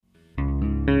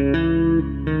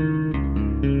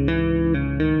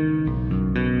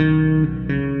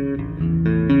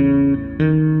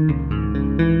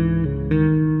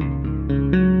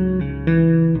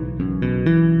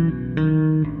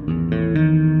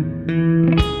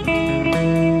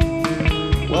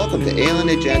welcome to Alien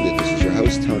Agenda. This is your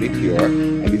host, Tony Pior.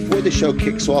 And before the show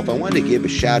kicks off, I wanted to give a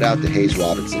shout out to Hayes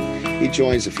Robinson. He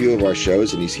joins a few of our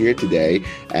shows, and he's here today.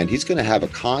 And he's going to have a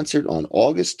concert on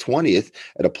August 20th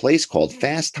at a place called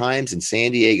Fast Times in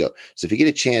San Diego. So if you get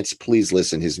a chance, please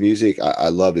listen. His music, I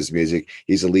love his music.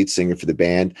 He's a lead singer for the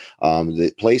band.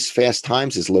 The place, Fast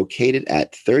Times, is located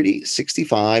at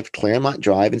 3065 Claremont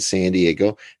Drive in San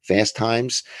Diego. Fast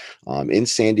Times in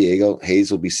San Diego. Hayes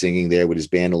will be singing there with his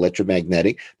band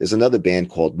Electromagnetic. There's another band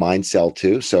called Mind Cell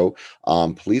too. So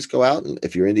please go out and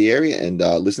if you're in the area and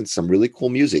listen to some really cool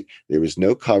music. There is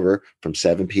no cover from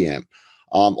 7 p.m.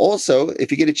 Also, if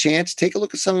you get a chance, take a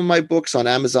look at some of my books on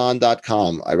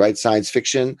Amazon.com. I write science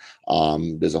fiction.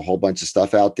 There's a whole bunch of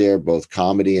stuff out there, both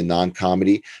comedy and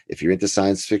non-comedy. If you're into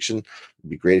science fiction, it'd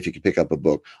be great if you could pick up a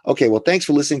book. Okay, well, thanks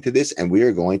for listening to this, and we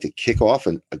are going to kick off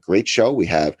a great show. We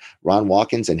have Ron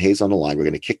Watkins and Hayes on the line. We're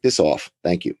going to kick this off.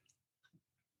 Thank you.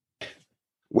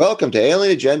 Welcome to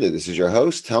Alien Agenda. This is your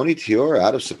host, Tony Tior,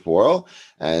 out of Sapporo,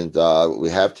 and we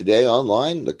have today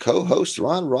online the co-host,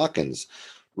 Ron Watkins.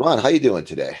 Ron, how you doing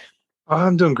today?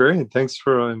 I'm doing great. Thanks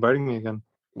for inviting me again.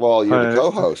 Well, you're the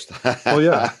co-host. Well,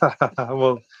 yeah.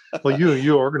 well,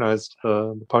 you organized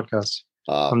the podcast.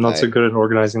 I'm not so good at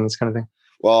organizing this kind of thing.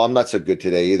 Well, I'm not so good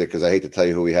today either because I hate to tell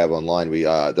you who we have online. We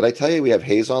did I tell you we have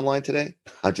Hayes online today?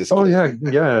 I'm just. Oh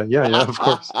kidding. yeah. Of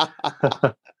course.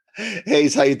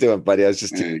 Hayes, how you doing, buddy? I was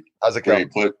just. How's it going?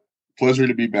 Pleasure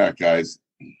to be back, guys.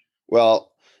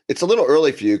 Well, it's a little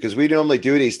early for you because we normally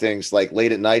do these things like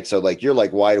late at night. So like you're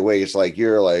like wide awake. It's like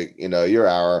you're like your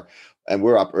hour, and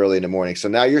we're up early in the morning. So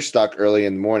now you're stuck early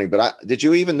in the morning. But did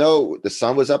you even know the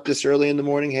sun was up this early in the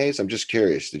morning, Hayes? I'm just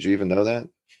curious. Did you even know that?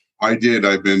 I did.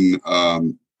 I've been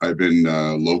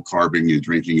low carbing and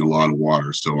drinking a lot of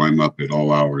water, so I'm up at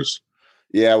all hours.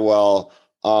 Yeah, well.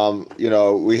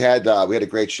 We had a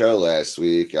great show last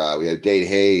week. We had Dave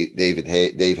Hayes,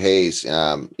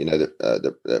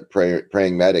 the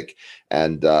praying medic,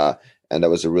 and that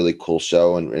was a really cool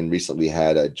show. And recently we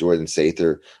had Jordan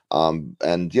Sather.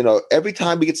 And every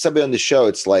time we get somebody on the show,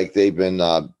 it's like they've been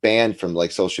banned from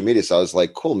like social media. So I was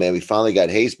like, cool, man, we finally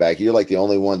got Hayes back. You're like the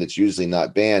only one that's usually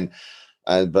not banned.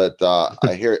 But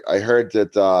I heard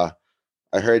that.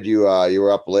 I heard you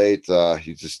were up late.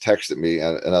 You just texted me,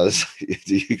 and I was.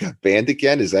 You got banned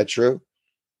again? Is that true?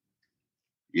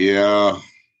 Yeah.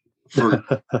 For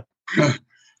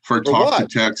talk to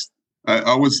text,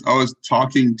 I was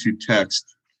talking to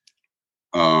text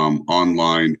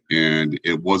online, and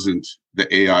the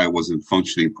AI wasn't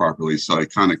functioning properly, so I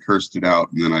kind of cursed it out,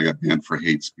 and then I got banned for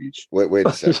hate speech. Wait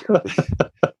a second.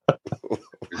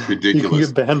 It's ridiculous. You can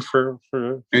get banned for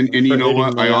and you know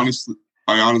what?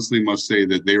 I honestly must say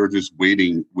that they were just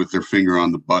waiting with their finger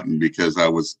on the button because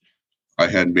I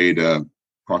had made a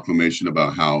proclamation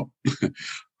about how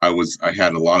I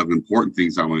had a lot of important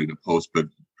things I wanted to post, but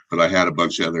I had a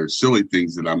bunch of other silly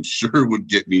things that I'm sure would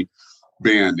get me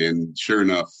banned. And sure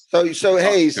enough. So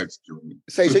Hayes,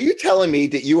 so you're telling me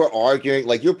that you were arguing,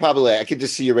 like you're probably, I could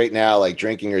just see you right now, like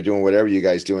drinking or doing whatever you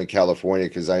guys do in California.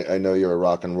 Cause I know you're a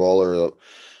rock and roller.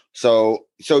 So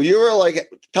you were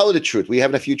like, tell her the truth. Were you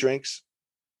having a few drinks?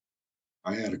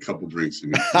 I had a couple drinks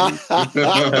in Okay,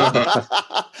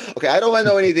 I don't want to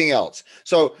know anything else.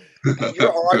 So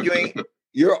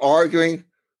you're arguing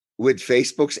with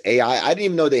Facebook's AI. I didn't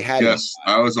even know they had. Yes,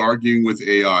 I was arguing with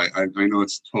AI. I know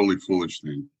it's a totally foolish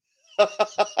thing.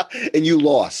 And you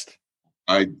lost.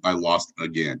 I lost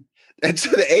again. And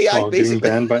so the AI basically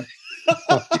banned by.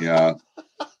 Yeah.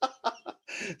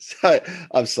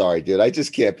 I'm sorry, dude. I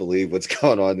just can't believe what's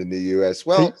going on in the U.S.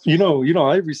 Well,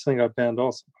 I recently got banned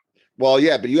also. Well,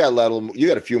 yeah, but you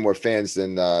got a few more fans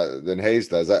than Hayes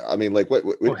does. I mean, like what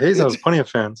Hayes has plenty of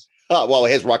fans. Well,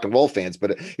 he has rock and roll fans,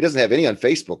 but he doesn't have any on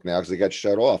Facebook now because they got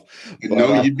shut off. But,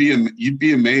 no, you'd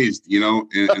be amazed. In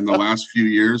the last few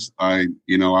years, I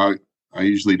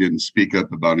usually didn't speak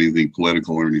up about anything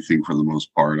political or anything for the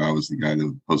most part. I was the guy that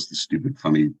would post the stupid,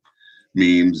 funny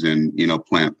memes and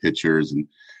plant pictures, and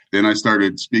then I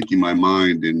started speaking my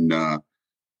mind, and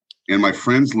my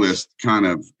friends list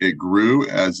it grew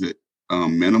as it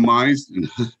minimized, and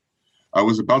I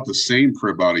was about the same for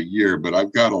about a year, but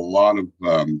I've got a lot of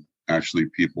actually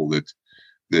people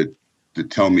that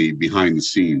tell me behind the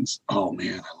scenes, oh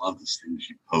man, I love this thing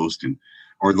you post,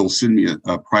 or they'll send me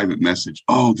a private message,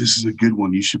 oh, this is a good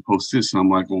one, you should post this, and I'm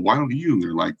like, well, why don't you? And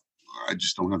they're like, I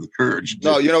just don't have the courage.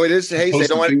 No, it is. Hey, they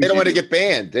don't want to get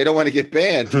banned. They don't want to get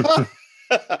banned.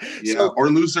 Yeah, or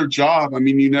lose their job. I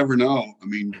mean, you never know. I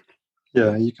mean,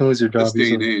 yeah, you can lose your job. This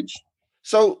day and age.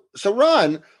 So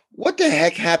Ron, what the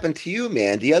heck happened to you,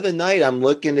 man? The other night I'm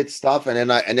looking at stuff, and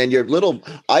then your little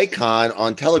icon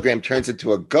on Telegram turns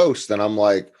into a ghost, and I'm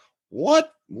like,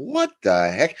 What? What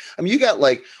the heck? I mean, you got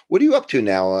like, what are you up to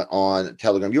now on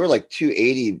Telegram? You were like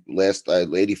 280 last,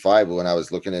 85 when I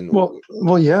was looking in.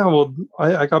 Yeah. Well,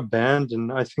 I got banned,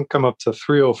 and I think I'm up to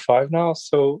 305 now.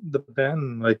 So the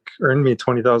ban like earned me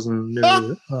 20,000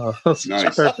 new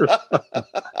subscribers.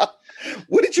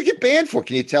 What did you get banned for?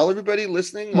 Can you tell everybody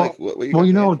listening? Well, like, what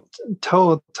you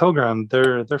Telegram,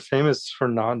 they're famous for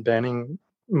not banning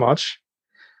much.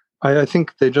 I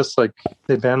think they just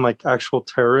they ban like actual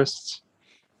terrorists,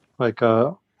 like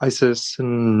ISIS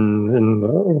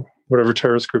and whatever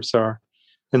terrorist groups are,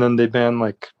 and then they ban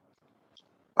like,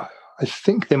 I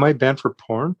think they might ban for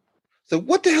porn. So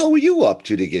what the hell were you up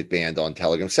to get banned on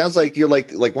Telegram? Sounds like you're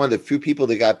like one of the few people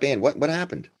that got banned. What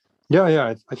happened?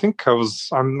 Yeah. I think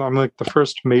I'm like the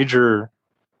first major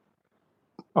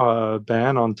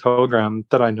ban on Telegram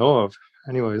that I know of,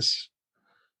 anyways.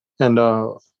 And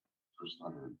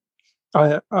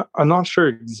I'm not sure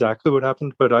exactly what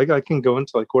happened, but I can go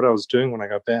into like what I was doing when I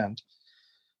got banned.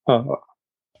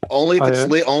 Only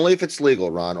if it's legal,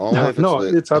 Ron.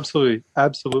 It's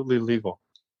absolutely legal.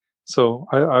 So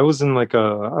I was in like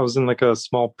a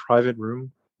small private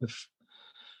room with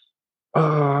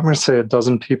I'm gonna say a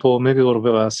dozen people, maybe a little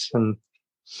bit less, and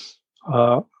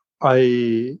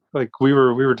we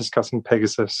were discussing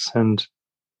Pegasus, and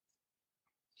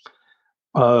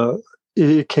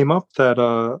it came up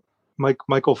that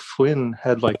Michael Flynn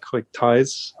had like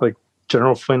ties, like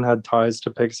General Flynn had ties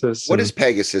to Pegasus. What is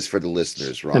Pegasus for the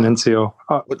listeners, Ron? And NCO.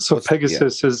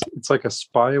 Pegasus it's like a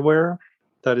spyware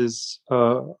that is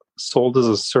sold as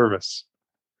a service.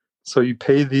 So you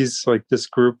pay these like this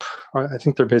group. I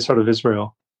think they're based out of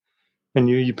Israel, and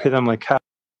you pay them like half.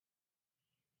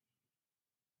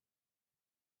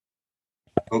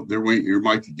 Oh, they're waiting. Your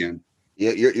mic again.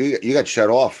 Yeah, you got shut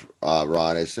off,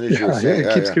 Ron. As soon as you were saying,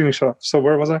 it keeps getting shut off. So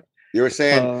where was I? You were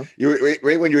saying you were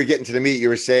right when you were getting to the meat. You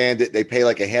were saying that they pay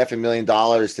like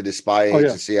 $500,000 to the spy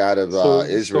agency out of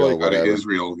Israel, out of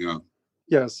Israel, yeah.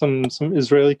 Yeah, some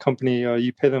Israeli company.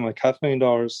 You pay them like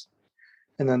 $500,000,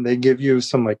 and then they give you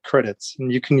some like credits,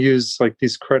 and you can use like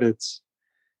these credits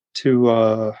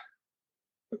to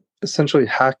essentially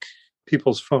hack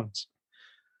people's phones.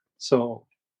 So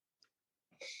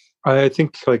I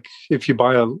think like if you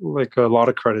buy a lot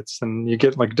of credits, then you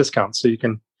get like discounts. So you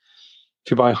can,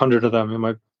 if you buy 100 of them, it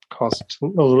might cost a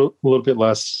little bit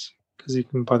less because you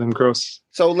can buy them gross.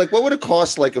 So like, what would it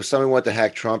cost? Like if someone wanted to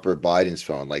hack Trump or Biden's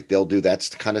phone, like they'll do that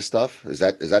kind of stuff. Is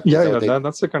that?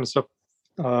 That's the kind of stuff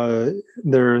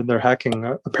they're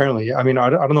hacking. Apparently, I mean, I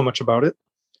don't know much about it.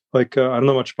 Like I don't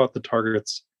know much about the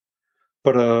targets,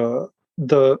 but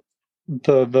the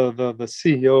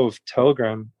CEO of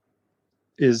Telegram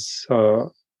is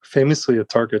famously a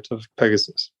target of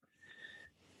Pegasus.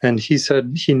 And he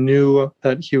said he knew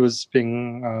that he was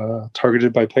being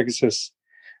targeted by Pegasus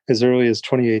as early as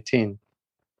 2018.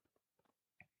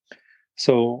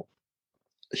 So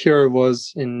here I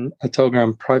was in a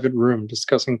Telegram private room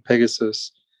discussing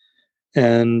Pegasus,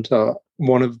 and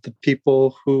one of the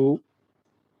people who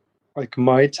like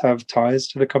might have ties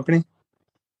to the company,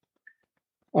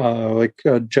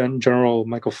 General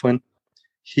Michael Flynn,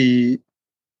 he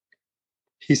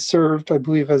served, I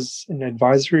believe, as an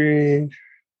advisory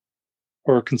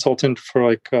or a consultant for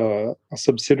like a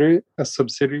subsidiary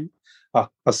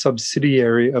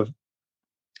of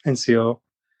NCO,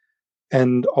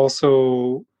 and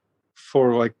also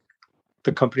for like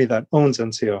the company that owns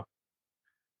NCO.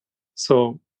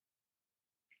 So,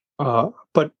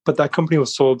 but that company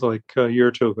was sold like a year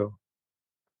or two ago.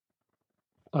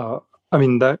 I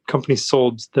mean, that company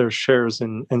sold their shares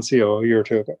in NCO a year or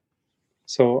two ago.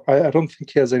 So I don't think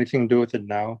he has anything to do with it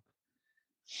now.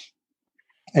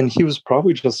 And he was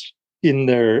probably just in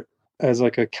there as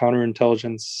like a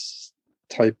counterintelligence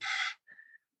type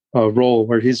role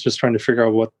where he's just trying to figure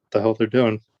out what the hell they're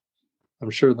doing. I'm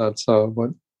sure that's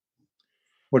what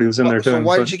he was in there doing. So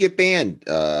why did you get banned?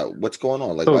 What's going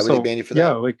on? Like, why would they ban you for that?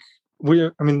 Yeah, like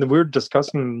we're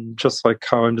discussing just like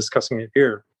how I'm discussing it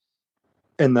here.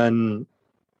 And then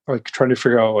like trying to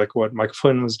figure out like what Mike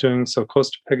Flynn was doing so close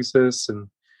to Pegasus, and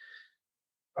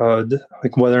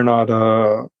like whether or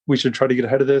not we should try to get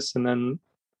ahead of this. And then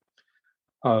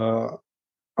I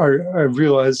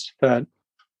realized that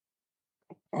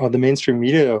the mainstream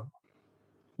media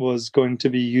was going to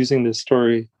be using this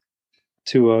story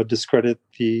to discredit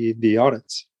the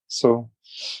audits. So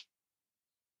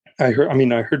I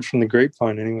heard from the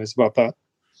grapevine anyways about that.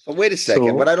 Well, wait a second.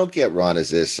 So, what I don't get, Ron, is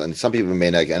this, and some people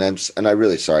may not, and I'm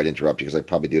really sorry to interrupt you because I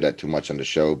probably do that too much on the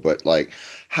show, but like,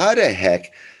 how the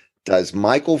heck does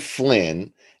Michael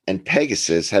Flynn and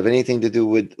Pegasus have anything to do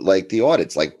with like the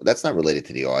audits? Like, that's not related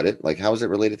to the audit. Like, how is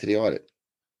it related to the audit?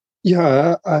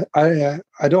 Yeah,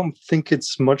 I don't think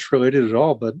it's much related at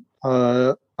all, but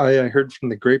I heard from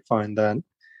the grapevine that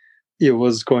it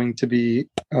was going to be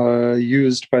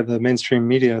used by the mainstream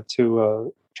media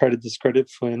to try to discredit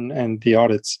Flynn and the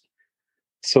audits.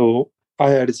 So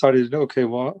I decided, okay,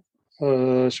 well,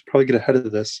 I should probably get ahead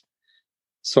of this.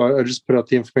 So I just put out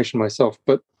the information myself.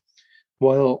 But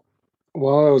while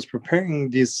while I was preparing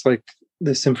this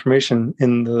information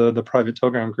in the private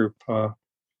Telegram group,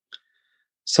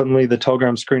 suddenly the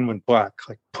Telegram screen went black,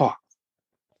 like pop,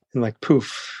 and like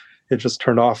poof, it just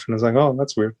turned off, and I was like, oh,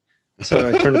 that's weird. So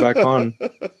I turned it back on,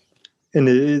 and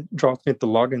it dropped me at the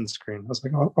login screen. I was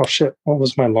like, oh shit, what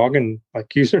was my login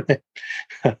username?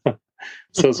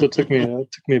 So it took me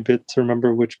a bit to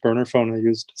remember which burner phone I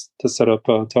used to set up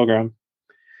Telegram,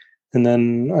 and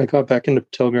then I got back into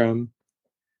Telegram,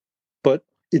 but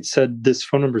it said this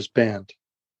phone number is banned.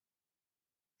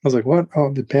 I was like, what?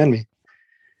 Oh, they banned me.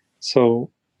 So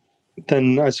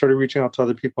then I started reaching out to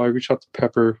other people. I reached out to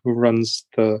Pepper, who runs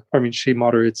she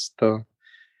moderates the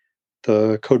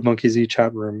Code Monkeys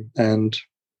chat room, and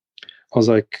I was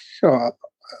like,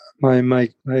 my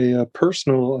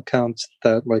personal accounts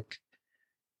that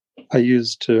I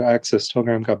used to access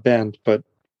Telegram got banned, but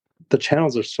the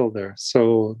channels are still there,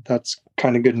 so that's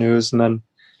kind of good news. And then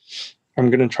I'm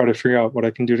gonna try to figure out what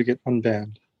I can do to get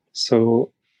unbanned.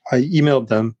 So I emailed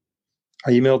them.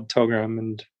 I emailed Telegram,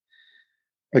 and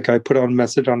I put out a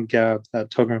message on Gab that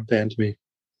Telegram banned me.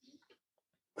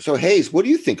 So Hayes, what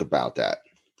do you think about that?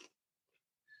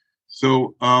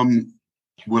 So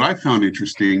what I found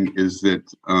interesting is that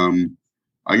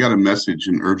I got an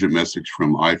urgent message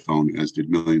from iPhone, as did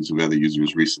millions of other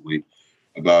users recently,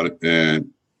 about a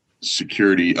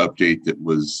security update that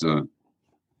was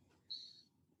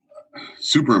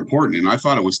super important. And I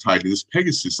thought it was tied to this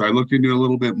Pegasus. I looked into it a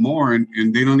little bit more, and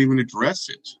they don't even address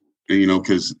it. And,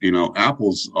 because,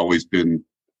 Apple's always been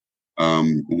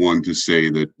one to say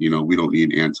that, we don't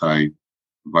need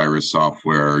antivirus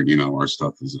software, our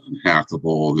stuff is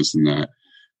unhackable, this and that.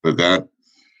 But that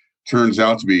turns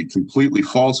out to be completely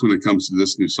false when it comes to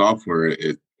this new software.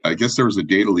 I guess there was a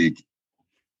data leak,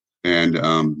 and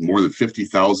more than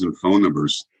 50,000 phone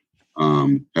numbers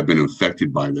have been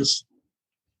affected by this.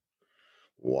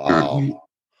 Wow.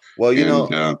 Well,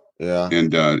 yeah.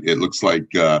 And it looks like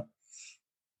the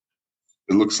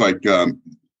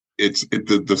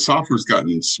software's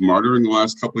gotten smarter in the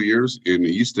last couple of years, and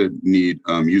it used to need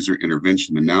user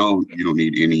intervention, and now you don't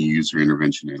need any user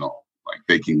intervention at all. Like,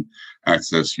 they can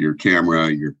access your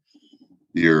camera,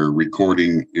 your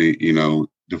recording,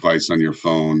 device on your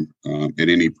phone at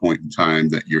any point in time,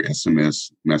 that your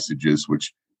SMS messages,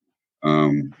 which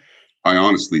I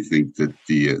honestly think that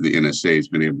the NSA has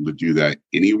been able to do that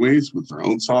anyways with their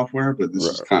own software, but this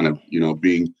is kind of,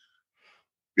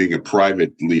 being a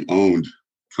privately owned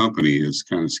company is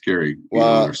kind of scary.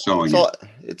 Well,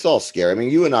 it's all scary. I mean,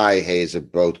 you and I, Hayes,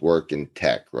 have both worked in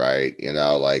tech, right?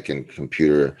 In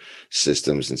computer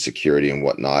systems and security and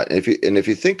whatnot. And if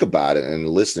you think about it, and the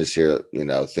listeners here,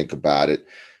 think about it,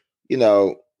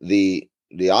 the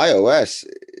iOS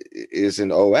is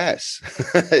an OS.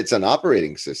 It's an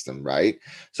operating system, right?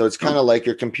 So it's kind of like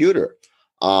your computer.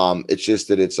 It's just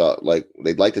that it's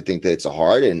they'd like to think that it's a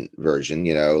hardened version,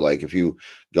 if you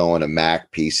go on a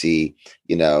Mac PC,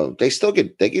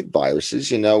 they get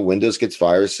viruses, Windows gets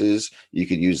viruses. You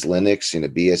could use Linux,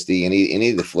 BSD, any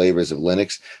of the flavors of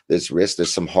Linux.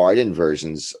 There's some hardened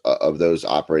versions of those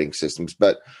operating systems.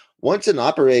 But once an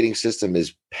operating system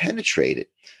is penetrated,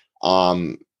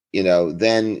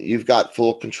 then you've got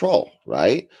full control,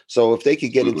 right? So if they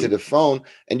could get into the phone,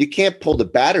 and you can't pull the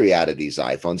battery out of these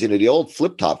iPhones, the old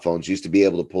flip top phones used to be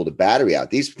able to pull the battery out.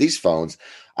 These phones,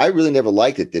 I really never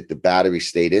liked it that the battery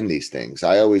stayed in these things.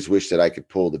 I always wish that I could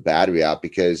pull the battery out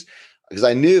because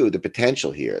I knew the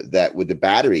potential here that with the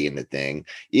battery in the thing,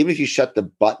 even if you shut the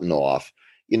button off,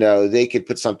 they could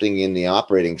put something in the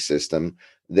operating system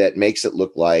that makes it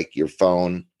look like your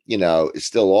phone, is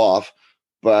still off,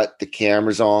 but the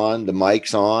camera's on, the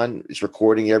mic's on, it's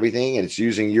recording everything, and it's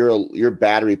using your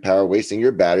battery power, wasting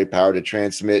your battery power to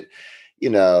transmit,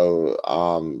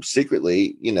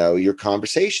 secretly, your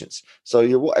conversations. So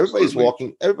everybody's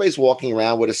walking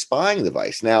around with a spying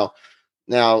device. Now,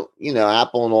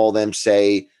 Apple and all them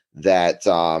say that,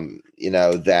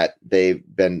 that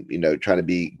they've been, trying to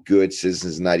be good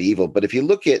citizens, not evil. But if you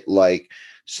look at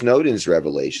Snowden's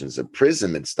revelations of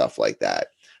PRISM and stuff like that,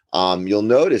 you'll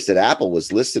notice that Apple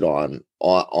was listed on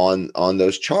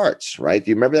those charts, right? Do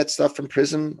you remember that stuff from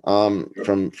PRISM,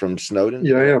 from Snowden?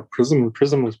 Yeah.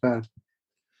 PRISM was bad.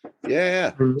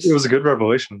 Yeah. It was a good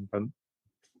revelation, but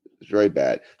it's very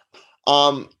bad.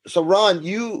 So Ron,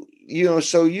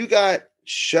 so you got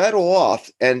shut off.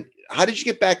 And how did you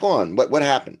get back on? What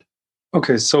happened?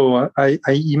 Okay, so I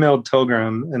emailed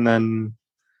Telegram, and then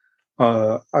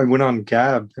I went on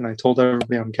Gab, and I told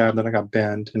everybody on Gab that I got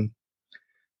banned,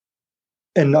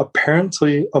 and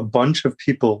apparently a bunch of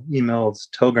people emailed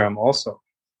Telegram also.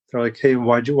 They're like, "Hey,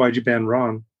 why'd you ban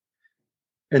Ron?"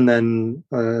 And then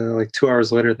like 2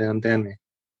 hours later, they unbanned me.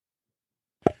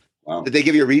 Wow. Did they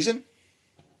give you a reason?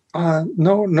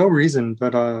 No reason,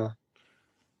 but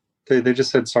they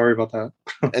just said sorry about that.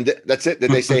 And that's it.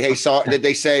 Did they say, "Hey, sorry"? Did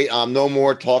they say, "No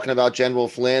more talking about General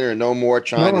Flynn," or "No more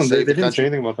trying to save they the didn't say country"?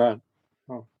 anything about that.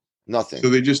 Oh. Nothing. So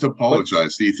they just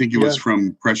apologized. Do you think it was Yeah.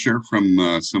 from pressure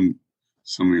from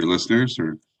some of your listeners,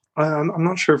 or? I'm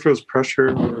not sure if it was pressure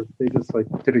or if they just like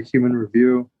did a human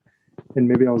review, and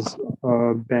maybe I was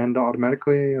banned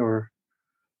automatically or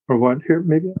what. Here,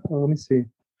 maybe let me see.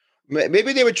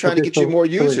 Maybe they were trying to Okay, get you so- more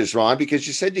so wait. users, Ron, because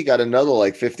you said you got another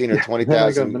like 15 or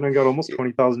 20,000. Then I got almost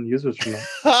 20,000 users from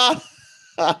that.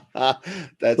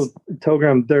 That's So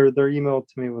Telegram, their email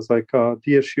to me was like,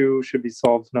 the issue should be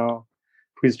solved now.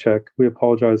 Please check. We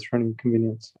apologize for any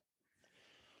inconvenience.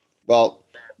 well,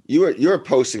 you were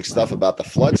posting stuff about the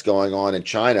floods going on in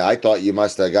China. I thought you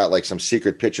must have got like some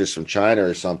secret pictures from China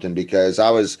or something, because I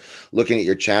was looking at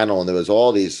your channel and there was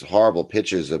all these horrible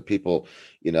pictures of people.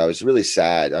 You know, it's really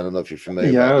sad. I don't know if you're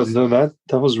familiar. Yeah, about this. no,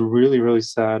 that was really, really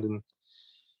sad, and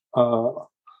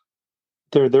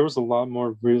there was a lot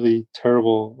more really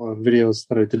terrible videos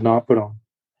that I did not put on.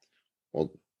 Well,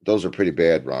 those are pretty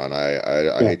bad, Ron.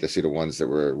 I hate to see the ones that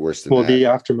were worse than Well, that. the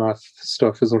aftermath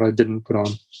stuff is what I didn't put on.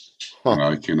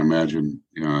 I can imagine.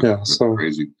 Yeah, that's so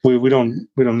crazy. We don't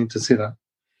need to see that.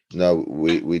 No,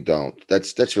 we don't.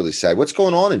 That's really sad. What's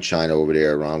going on in China over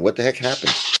there, Ron? What the heck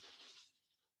happened?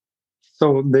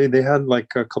 So they had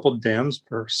like a couple dams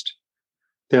burst.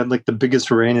 They had like the biggest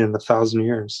rain in 1,000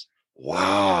 years.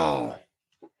 Wow.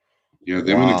 Yeah,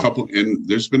 them and a couple, and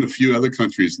there's been a few other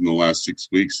countries in the last 6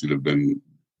 weeks that have been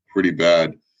pretty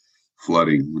bad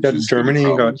flooding. Which is Germany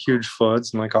got huge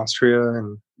floods, and like Austria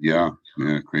and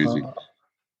crazy.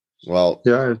 Well,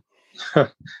 yeah,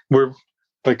 we're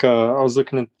like I was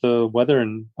looking at the weather,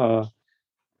 and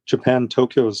Japan,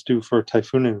 Tokyo is due for a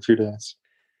typhoon in a few days.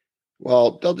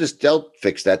 Well, they'll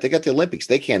fix that. They got the Olympics.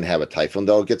 They can't have a typhoon.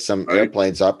 They'll get some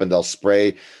airplanes up and they'll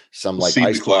spray some like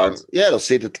ice clouds. Yeah, they'll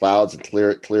see the clouds and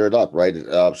clear it up. Right.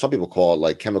 Some people call it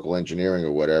like chemical engineering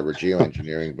or whatever,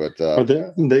 geoengineering. But or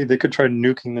they could try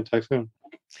nuking the typhoon.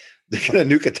 They're gonna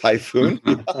nuke a typhoon.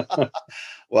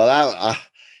 Well,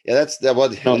 that's that. Well,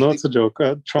 no, it's a joke.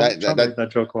 Trump made that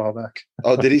joke a while back.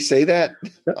 Oh, did he say that?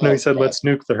 No, he said, "Let's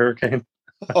nuke the hurricane."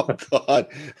 Oh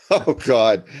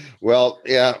God. Well,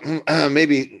 yeah,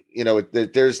 maybe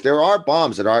there are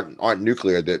bombs that aren't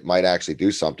nuclear that might actually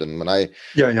do something.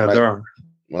 There are.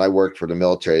 When I worked for the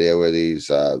military, there were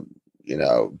these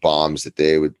bombs that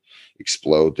they would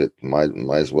explode that might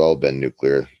as well have been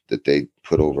nuclear that they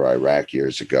put over Iraq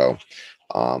years ago.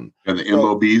 And the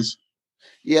MOBs.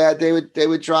 Yeah, they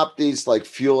would drop these like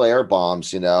fuel air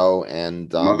bombs,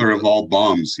 and mother of all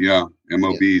bombs. Yeah,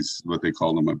 MOBs is what they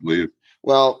call them, I believe.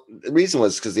 Well, the reason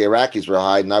was because the Iraqis were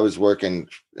hiding. I was working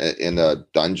in a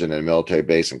dungeon in a military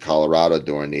base in Colorado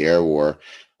during the air war.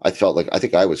 I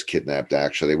think I was kidnapped,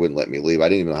 actually. They wouldn't let me leave. I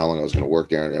didn't even know how long I was going to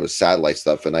work there. And it was satellite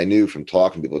stuff. And I knew from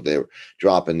talking to people, they were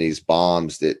dropping these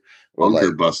bombs that were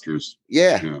bunker busters.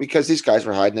 Yeah, because these guys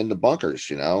were hiding in the bunkers,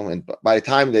 And by the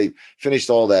time they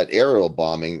finished all that aerial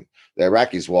bombing, the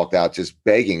Iraqis walked out just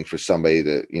begging for somebody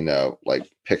to,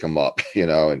 like pick them up,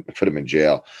 and put them in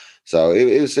jail. So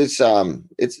it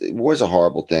was a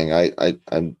horrible thing.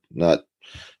 I'm not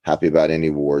happy about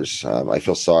any wars. I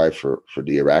feel sorry for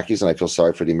the Iraqis, and I feel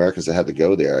sorry for the Americans that had to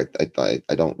go there.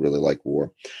 I don't really like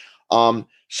war.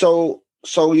 So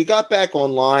you got back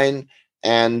online,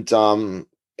 and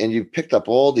you picked up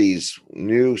all these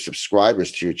new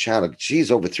subscribers to your channel. Geez,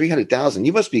 over 300,000.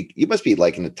 You must be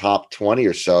like in the top 20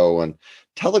 or so on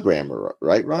Telegram,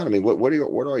 right, Ron? I mean, what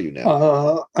are you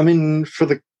now? I mean, for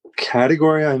the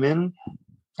category I'm in,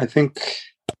 I think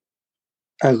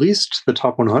at least the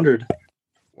top 100.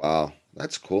 Wow,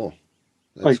 that's cool.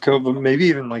 Maybe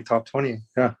even like top 20.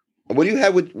 Yeah. What do you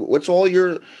have what's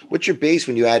your base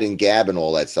when you add in Gab and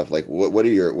all that stuff? Like what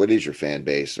is your fan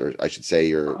base, or I should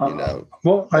say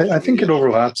well, I think it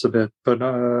overlaps a bit, but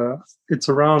it's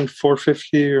around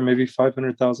 450 or maybe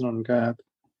 500,000 on Gab.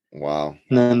 Wow.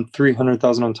 And then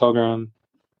 300,000 on Telegram.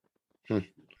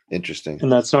 Interesting. And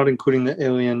that's not including the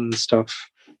alien stuff.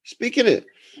 Speaking of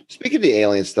the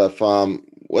alien stuff,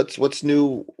 what's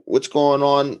new what's going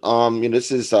on?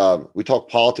 This is we talk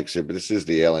politics here, but this is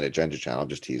the Alien Agenda channel. I'm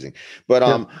just teasing.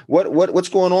 But what's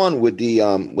going on with the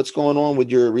what's going on with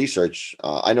your research?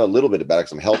 I know a little bit about it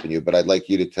because I'm helping you, but I'd like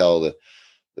you to tell the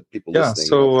people listening,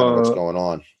 so kind of what's going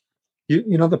on.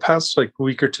 The past like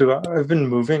week or two, I've been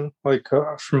moving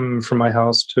from my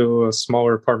house to a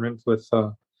smaller apartment with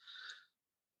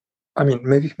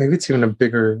maybe it's even a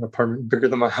bigger apartment, bigger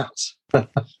than my house. But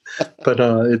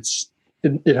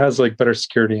it has like better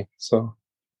security. So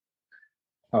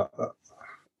I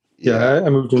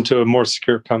moved into a more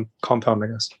secure compound, I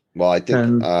guess. Well, I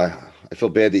think I feel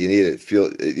bad that you need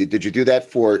it. Did you do that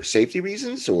for safety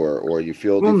reasons, or you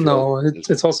feel? Well, no,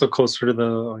 it's also closer to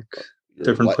the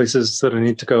different places that I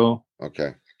need to go.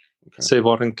 Okay. Save a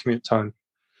lot in commute time.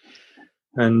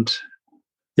 And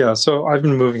yeah, so I've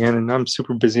been moving in, and I'm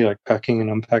super busy, like packing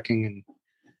and unpacking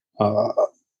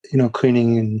and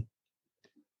cleaning and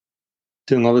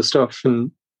doing all this stuff.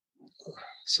 And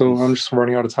so I'm just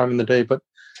running out of time in the day. But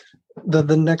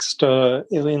the next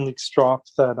Alien Leaks drop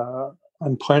that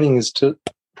I'm planning is to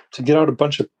get out a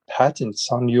bunch of patents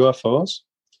on UFOs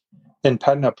and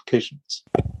patent applications.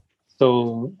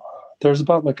 So there's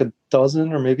about like a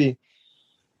dozen or maybe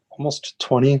almost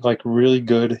 20 like really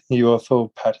good UFO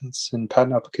patents and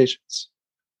patent applications.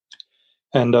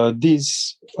 And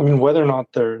these, whether or not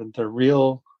they're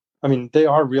real, they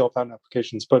are real patent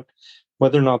applications, but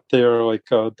whether or not they're like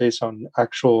based on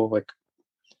actual like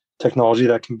technology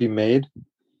that can be made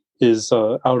is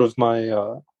out of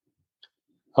my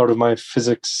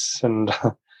physics and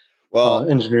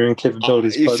engineering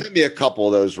capabilities. You sent me a couple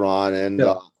of those, Ron, and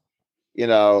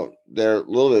they're a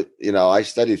little bit. I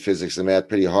studied physics and math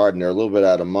pretty hard, and they're a little bit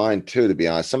out of mind too, to be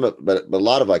honest. But a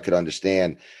lot of I could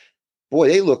understand. Boy,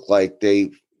 they look like they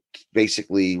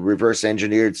basically reverse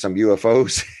engineered some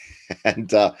UFOs and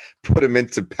put them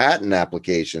into patent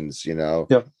applications. Yeah.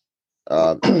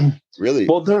 Really.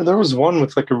 Well, there was one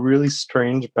with like a really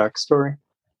strange backstory.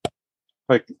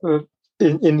 Like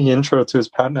in the intro to his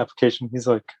patent application, he's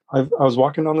like, I was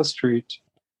walking down the street,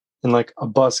 and like a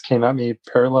bus came at me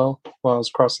parallel while I was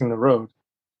crossing the road.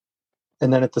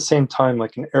 And then at the same time,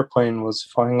 like an airplane was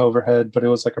flying overhead, but it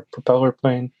was like a propeller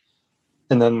plane.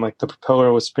 And then like the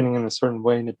propeller was spinning in a certain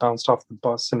way, and it bounced off the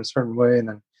bus in a certain way, and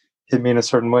then hit me in a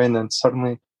certain way. And then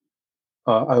suddenly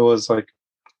I was like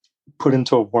put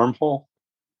into a wormhole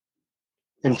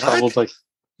and traveled like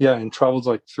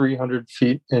 300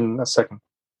 feet in a second.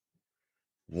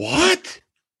 What?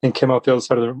 And came out the other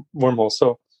side of the wormhole.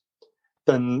 So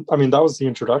then, that was the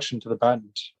introduction to the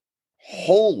patent.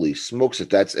 Holy smokes! If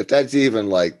that's even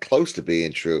like close to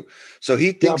being true, so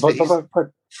he thinks. But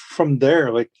from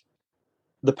there, like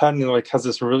the patent, like has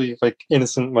this really like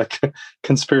innocent, like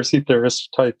conspiracy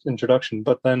theorist type introduction.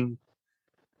 But then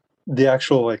the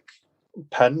actual like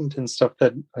patent and stuff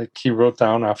that like he wrote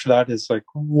down after that is like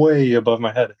way above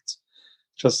my head. It's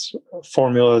just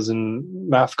formulas and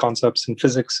math concepts and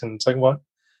physics, and it's like what?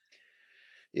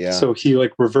 Yeah. So he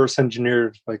like reverse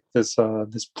engineered like this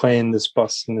plane, this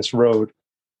bus, and this road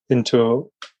into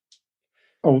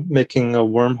making a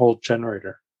wormhole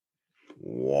generator.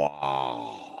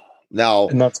 Wow. Now,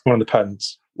 and that's one of the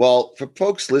patents. Well, for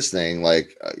folks listening,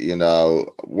 like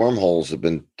wormholes have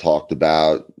been talked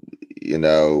about,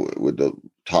 with the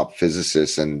top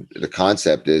physicists, and the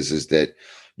concept is that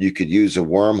you could use a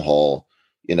wormhole.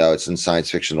 It's in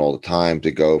science fiction all the time, to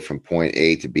go from point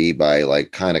A to B by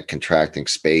like kind of contracting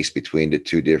space between the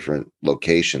two different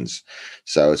locations.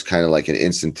 So it's kind of like an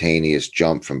instantaneous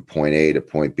jump from point A to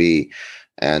point B.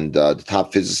 And the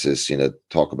top physicists,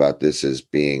 talk about this as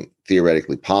being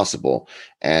theoretically possible.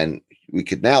 And we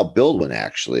could now build one,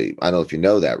 actually. I don't know if you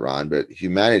know that, Ron, but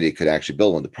humanity could actually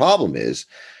build one. The problem is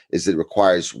that it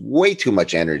requires way too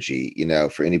much energy,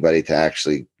 for anybody to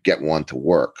actually get one to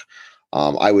work.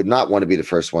 I would not want to be the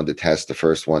first one to test the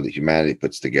first one that humanity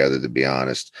puts together, to be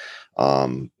honest.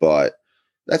 But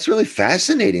that's really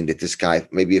fascinating that this guy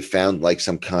maybe have found like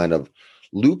some kind of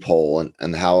loophole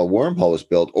and how a wormhole is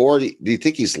built. Or do you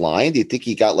think he's lying? Do you think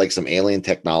he got like some alien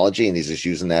technology and he's just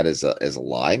using that as a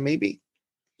lie, maybe?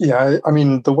 Yeah,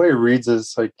 the way it reads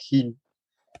is like he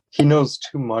knows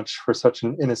too much for such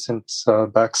an innocent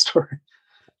backstory.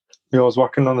 I was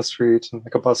walking down the street and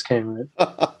like a bus came and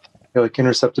like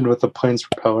intercepted with a plane's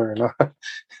propeller, and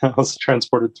I was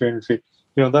transported 300 feet.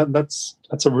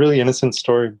 That's a really innocent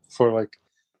story for like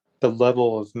the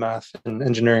level of math and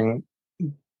engineering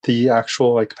the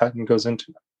actual like patent goes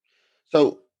into.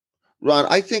 So, Ron,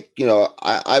 I think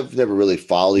I've never really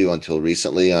followed you until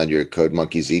recently on your Code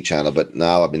Monkey Z channel, but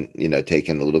now I've been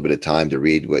taking a little bit of time to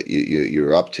read what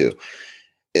you're up to.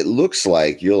 It looks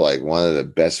like you're like one of the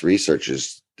best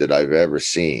researchers that I've ever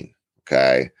seen.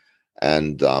 Okay.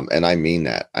 And I mean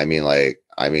that.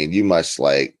 You must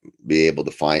like be able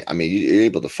to find. You're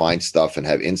able to find stuff and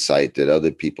have insight that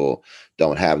other people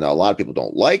don't have. Now, a lot of people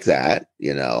don't like that,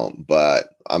 but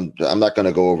I'm not going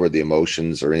to go over the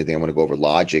emotions or anything. I'm going to go over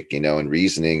logic, and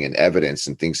reasoning and evidence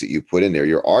and things that you put in there.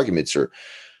 Your arguments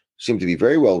seem to be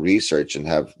very well researched and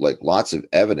have like lots of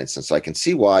evidence, and so I can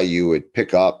see why you would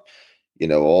pick up,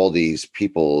 all these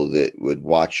people that would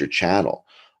watch your channel.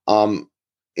 In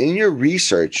your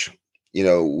research,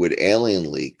 with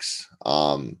alien leaks.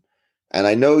 And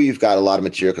I know you've got a lot of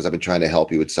material because I've been trying to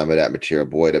help you with some of that material.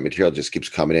 Boy, that material just keeps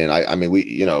coming in.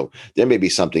 There may be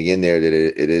something in there that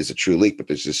it is a true leak, but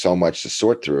there's just so much to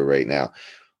sort through right now.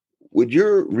 With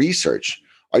your research,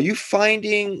 are you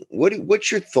finding what's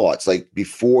your thoughts like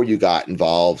before you got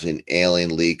involved in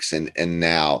alien leaks and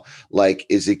now? Like,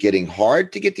 is it getting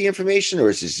hard to get the information, or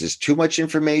is this just too much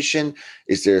information?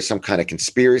 Is there some kind of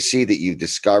conspiracy that you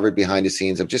discovered behind the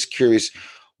scenes? I'm just curious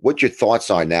what your thoughts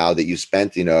are now that you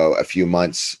spent, a few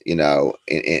months,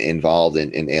 involved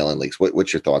in alien leaks.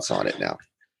 What's your thoughts on it now?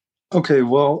 Okay,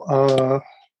 well,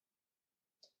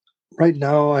 right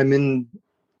now I'm in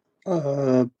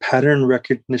pattern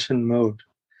recognition mode.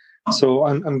 So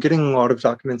I'm getting a lot of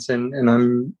documents in,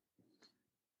 and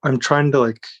I'm trying to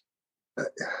like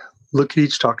look at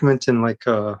each document and like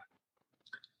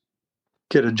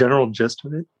get a general gist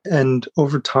of it. And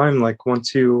over time, like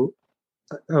once you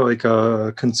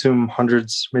consume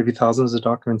hundreds, maybe thousands of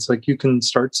documents, like you can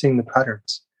start seeing the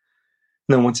patterns.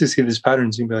 And then once you see these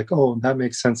patterns, you can be like, oh, that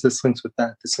makes sense. This links with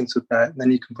that. This links with that. And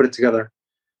then you can put it together.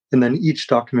 And then each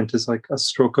document is like a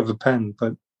stroke of a pen.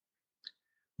 But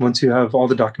once you have all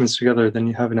the documents together, then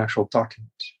you have an actual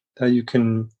document that you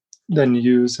can then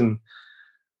use and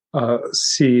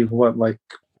see what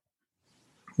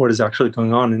is actually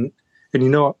going on. And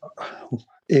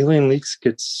alien leaks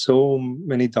get so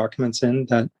many documents in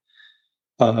that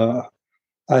I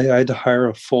had to hire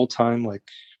a full-time like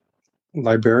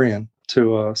librarian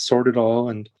to sort it all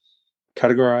and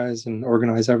categorize and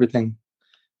organize everything,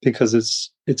 because it's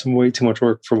way too much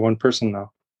work for one person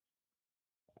now.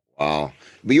 Wow.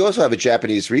 But you also have a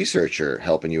Japanese researcher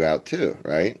helping you out too,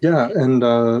 right? Yeah,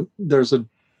 and there's a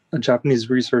Japanese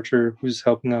researcher who's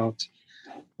helping out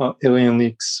alien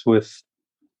leaks with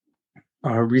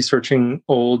researching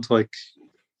old like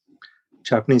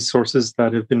Japanese sources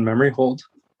that have been memory holed.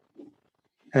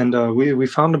 And we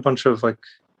found a bunch of like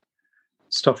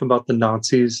stuff about the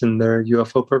Nazis and their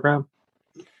UFO program.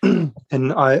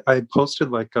 And I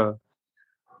posted like a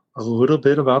little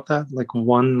bit about that, like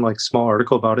one like small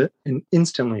article about it, and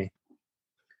instantly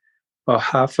a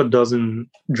half a dozen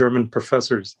German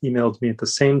professors emailed me at the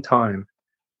same time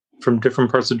from different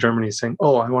parts of Germany saying,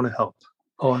 "Oh, I want to help.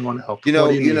 Oh, I want to help."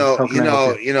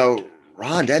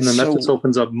 Ron, that's and then so... that just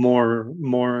opens up more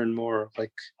and more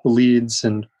like leads,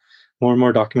 and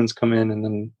more documents come in,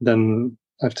 and then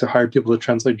I have to hire people to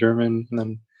translate German, and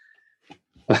then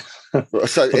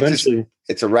so eventually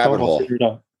it's a rabbit hole. Figure it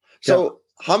out. So. Yeah.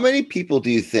 How many people do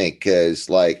you think? Because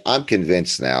like I'm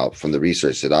convinced now from the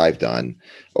research that I've done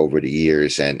over the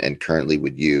years and currently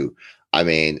with you, I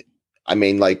mean,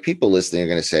 like people listening are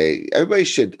going to say everybody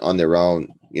should on their own,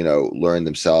 learn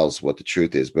themselves what the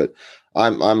truth is. But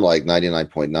I'm like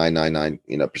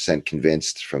 99.999%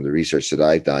 convinced from the research that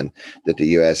I've done that the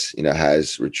U.S.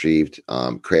 has retrieved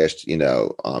crashed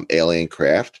alien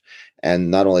craft, and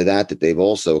not only that they've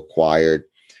also acquired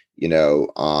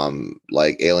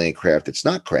like alien craft that's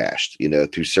not crashed,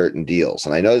 through certain deals.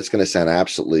 And I know it's going to sound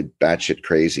absolutely batshit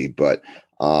crazy, but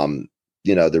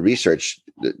the research,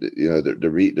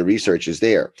 the research is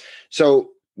there. So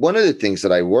one of the things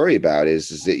that I worry about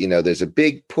is that, there's a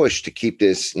big push to keep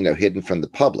this, hidden from the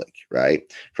public, right?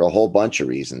 For a whole bunch of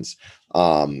reasons.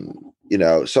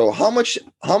 So how much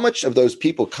of those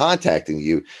people contacting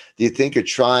you do you think are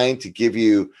trying to give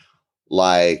you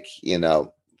like,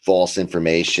 false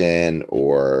information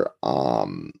or,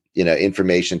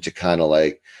 information to kind of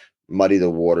like muddy the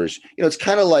waters? It's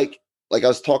kind of like I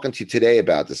was talking to you today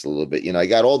about this a little bit. I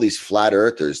got all these flat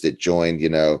earthers that joined,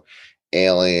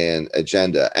 Alien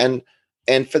Agenda. And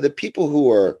for the people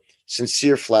who are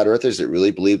sincere flat earthers that really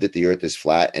believe that the earth is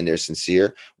flat and they're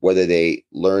sincere, whether they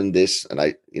learned this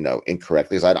and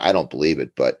incorrectly, because I don't believe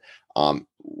it, but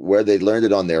where they learned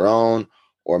it on their own,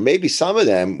 or maybe some of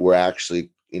them were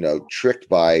actually tricked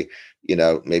by,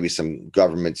 maybe some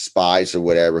government spies or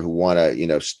whatever who want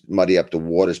to, muddy up the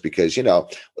waters, because,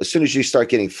 as soon as you start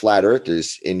getting flat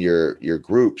earthers in your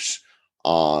groups,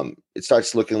 it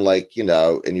starts looking like,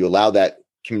 and you allow that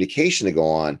communication to go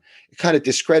on, it kind of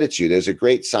discredits you. There's a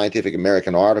great Scientific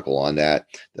American article on that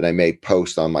I may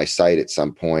post on my site at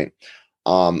some point.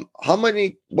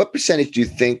 what percentage do you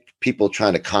think people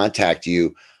trying to contact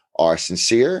you are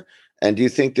sincere? And do you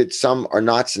think that some are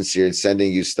not sincere in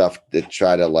sending you stuff that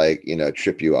try to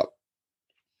trip you up?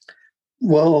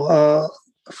 Well,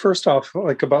 first off,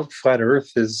 like about flat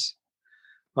Earth is,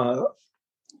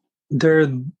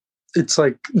 they're it's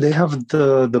like they have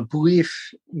the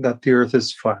belief that the Earth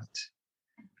is flat,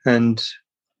 and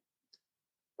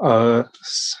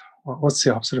what's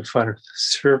the opposite of flat Earth?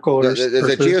 Spherical. There's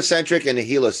a geocentric and a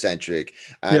heliocentric,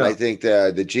 and I think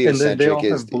the geocentric and they all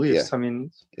have beliefs. Yeah. I mean,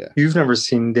 you've never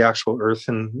seen the actual Earth,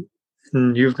 and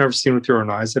you've never seen with your own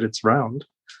eyes that it's round.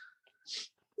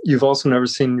 You've also never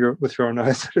seen with your own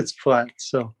eyes that it's flat.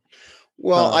 So,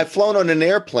 well, I've flown on an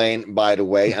airplane, by the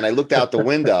way, and I looked out the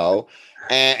window,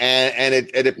 and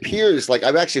it appears like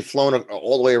I've actually flown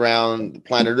all the way around the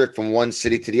planet Earth from one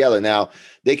city to the other. Now,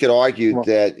 they could argue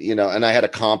that, and I had a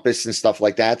compass and stuff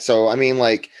like that. So, Ron,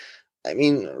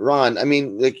 I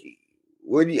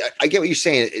get what you're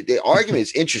saying. The argument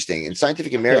is interesting. In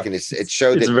Scientific American, it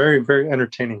showed it's very, very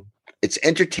entertaining. It's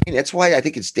entertaining. That's why I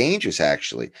think it's dangerous.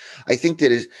 Actually, I think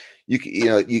that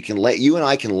you and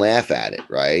I can laugh at it,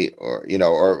 right? Or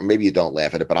maybe you don't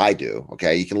laugh at it, but I do.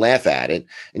 Okay, you can laugh at it,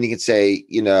 and you can say,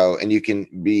 and you can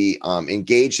be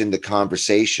engaged in the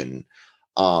conversation.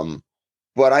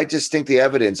 But I just think the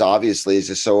evidence, obviously, is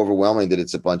just so overwhelming that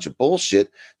it's a bunch of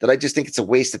bullshit that I just think it's a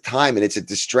waste of time, and it's a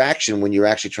distraction when you're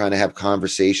actually trying to have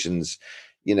conversations,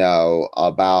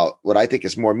 about what I think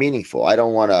is more meaningful. I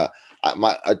don't want to.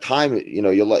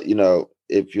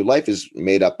 If your life is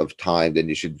made up of time, then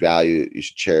you should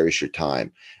cherish your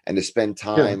time, and to spend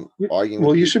time arguing.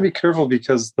 Well, you should be careful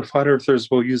because the flat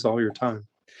earthers will use all your time.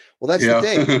 Well, that's the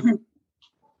thing.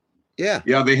 Yeah.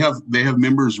 Yeah. They have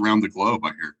members around the globe,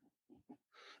 I hear.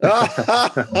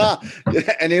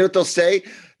 And you know what they'll say?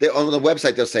 On the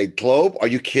website, they'll say, "Globe? Are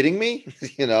you kidding me?"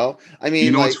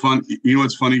 What's fun?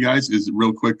 What's funny, guys, is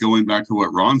real quick going back to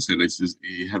what Ron said. I says,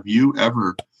 have you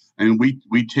ever? And we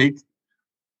take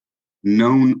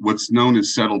what's known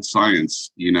as settled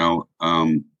science, we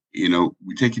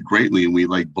take it greatly and we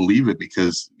believe it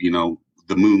because, the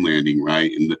moon landing,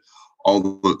 right. And all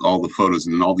the photos,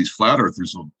 and then all these flat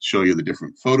earthers will show you the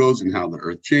different photos and how the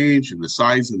earth changed and the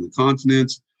size of the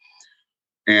continents.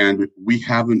 And we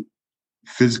haven't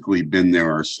physically been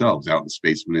there ourselves out in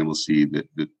space, been able to see that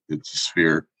it's a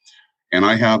sphere. And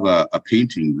I have a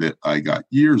painting that I got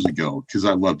years ago because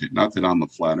I loved it. Not that I'm a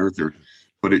flat earther,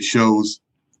 but it shows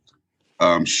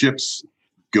ships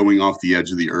going off the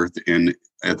edge of the earth. And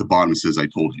at the bottom it says, "I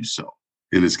told you so."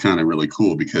 And it's kind of really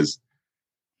cool because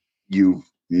you've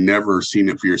never seen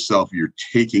it for yourself. You're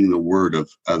taking the word of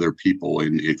other people,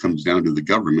 and it comes down to the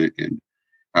government. And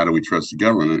how do we trust the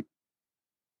government?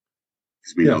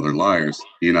 Because we know they're liars,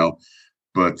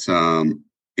 but,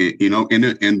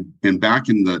 and back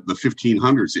in the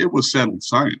 1500s, it was settled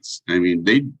science. I mean,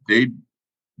 the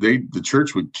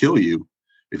church would kill you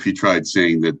if you tried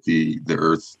saying that the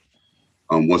earth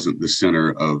wasn't the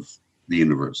center of the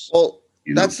universe. Well,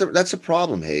 that's a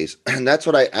problem, Hayes. And that's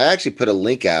what I actually put a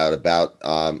link out about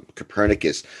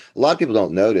Copernicus. A lot of people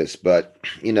don't notice, but,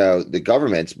 the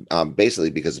government's basically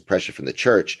because of pressure from the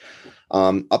church,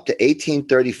 up to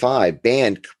 1835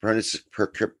 banned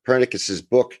Copernicus's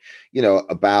book,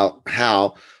 about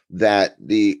how that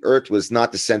the earth was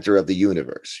not the center of the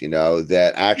universe,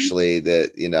 that actually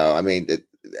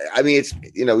it's,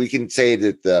 we can say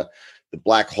that the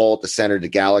black hole at the center, the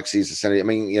galaxies, the center,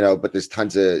 but there's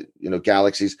tons of,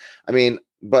 galaxies. And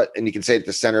you can say that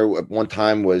the center at one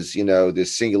time was,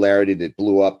 this singularity that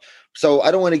blew up. So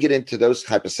I don't want to get into those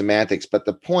type of semantics, but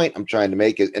the point I'm trying to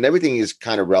make is, and everything is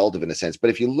kind of relative in a sense, but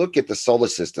if you look at the solar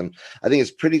system, I think it's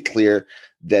pretty clear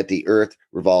that the Earth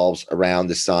revolves around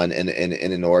the sun and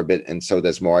in an orbit, and so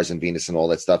does Mars and Venus and all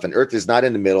that stuff. And Earth is not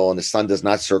in the middle, and the sun does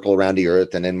not circle around the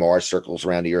Earth, and then Mars circles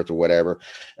around the Earth or whatever,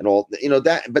 and all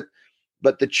that.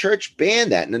 But the church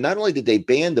banned that, and not only did they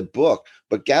ban the book,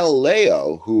 but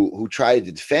Galileo, who tried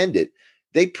to defend it,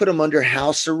 they put him under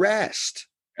house arrest.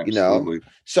 Absolutely.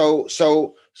 So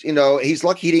he's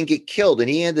lucky he didn't get killed, and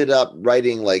he ended up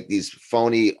writing these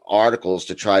phony articles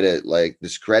to try to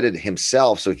discredit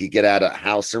himself so he could get out of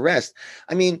house arrest.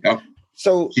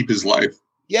 So keep his life.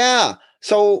 Yeah.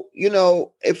 So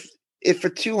if for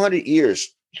 200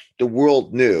 years the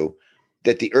world knew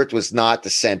that the Earth was not the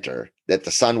center, that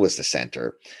the sun was the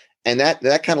center, and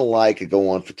that kind of lie could go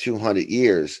on for 200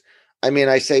 years.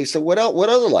 I say, so what else? What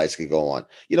other lies could go on?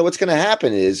 What's going to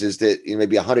happen is that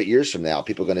maybe 100 years from now,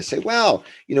 people are going to say, "Wow,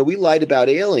 we lied about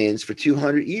aliens for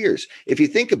 200 years." If you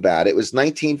think about it, it was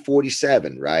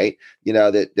 1947, right?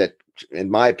 That in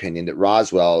my opinion, that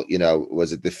Roswell,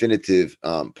 was a definitive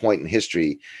point in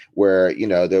history where,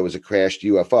 there was a crashed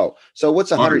UFO. So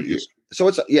what's 100 years? So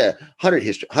it's 100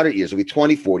 history, 100 years. It'll be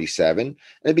 2047 and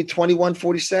it'd be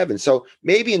 2147. So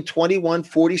maybe in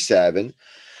 2147,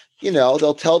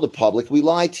 they'll tell the public we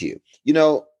lied to you.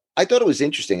 I thought it was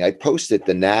interesting. I posted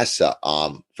the NASA,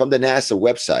 from the NASA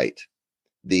website,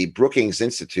 the Brookings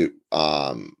Institute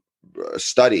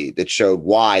study that showed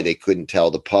why they couldn't tell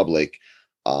the public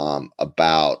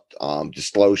about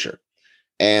disclosure.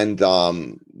 And,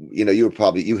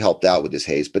 you helped out with this,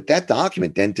 Hayes, but that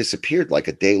document then disappeared like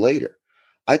a day later.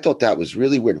 I thought that was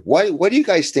really weird. Why do you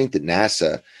guys think that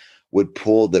NASA would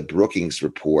pull the Brookings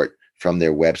report from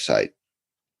their website?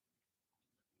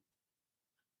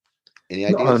 Any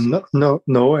ideas?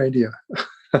 No idea.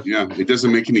 Yeah, it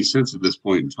doesn't make any sense at this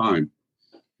point in time,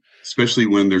 especially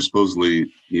when they're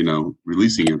supposedly,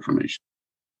 releasing information.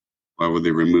 Why would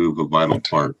they remove a vital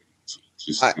part? It's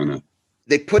just kind of.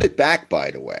 They put it back,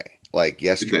 by the way, like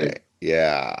yesterday.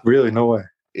 Yeah. Really? No way.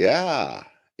 Yeah.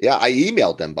 Yeah. I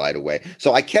emailed them, by the way.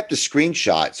 So I kept a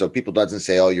screenshot so people doesn't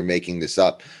say, "Oh, you're making this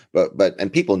up." But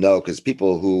people know, because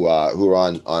people who are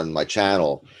on my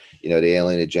channel, the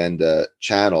Alien Agenda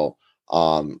channel,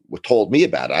 told me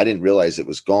about it. I didn't realize it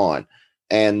was gone.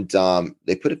 And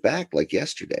they put it back like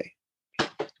yesterday.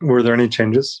 Were there any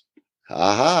changes?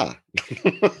 Aha.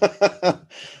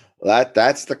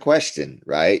 That's the question,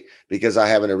 right? Because I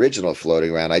have an original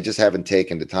floating around. I just haven't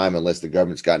taken the time, unless the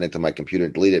government's gotten into my computer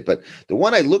and deleted it. But the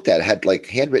one I looked at had like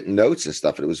handwritten notes and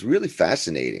stuff, and it was really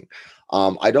fascinating.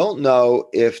 I don't know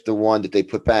if the one that they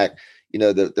put back,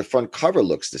 the front cover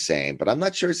looks the same, but I'm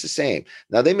not sure it's the same.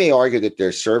 Now, they may argue that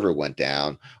their server went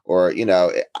down, or,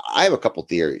 I have a couple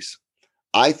theories.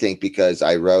 I think because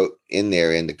I wrote in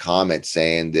there in the comments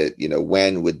saying that,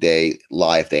 when would they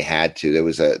lie if they had to? There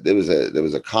was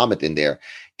a comment in there,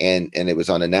 and it was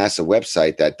on the NASA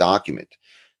website, that document.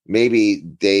 Maybe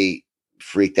they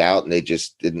freaked out and they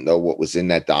just didn't know what was in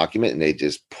that document and they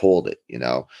just pulled it,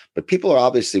 but people are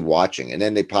obviously watching, and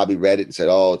then they probably read it and said,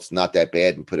 "Oh, it's not that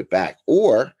bad," and put it back.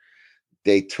 Or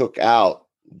they took out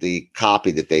the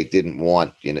copy that they didn't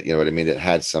want, you know what I mean? It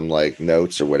had some like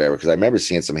notes or whatever. Cause I remember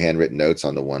seeing some handwritten notes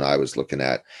on the one I was looking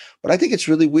at, but I think it's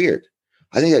really weird.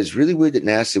 I think it's really weird that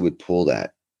NASA would pull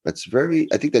that. I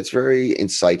think that's very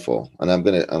insightful, and I'm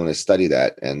going to study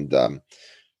that. And,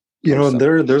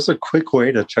 there's a quick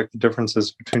way to check the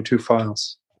differences between two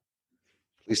files.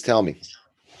 Please tell me.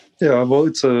 Yeah. Well,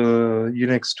 it's a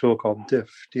Unix tool called diff,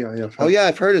 DIF. Oh yeah.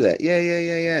 I've heard of that.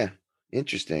 Yeah.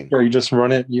 Interesting. Yeah, you just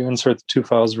run it, you insert the two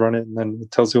files, run it, and then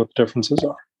it tells you what the differences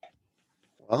are.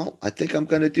 Well, I think I'm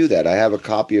going to do that. I have a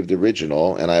copy of the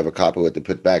original, and I have a copy of it to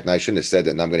put back. And I shouldn't have said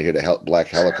that, and I'm going to hear the black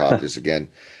helicopters again.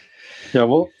 Yeah,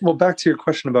 well, back to your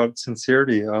question about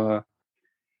sincerity.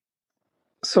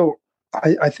 So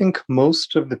I think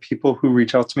most of the people who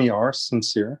reach out to me are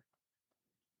sincere.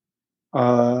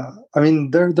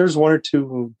 There's one or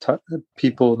two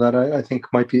people that I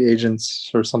think might be agents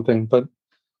or something, but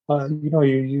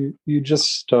you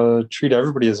just treat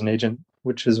everybody as an agent,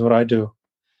 which is what I do,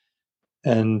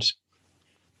 and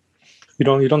you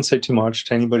don't say too much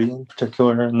to anybody in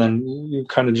particular, and then you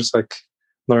kind of just like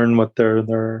learn what they're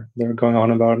going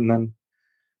on about, and then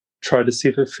try to see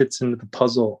if it fits into the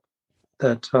puzzle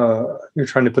that you're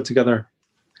trying to put together.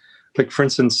 Like, for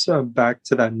instance, back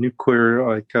to that nuclear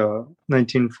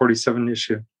 1947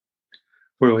 issue,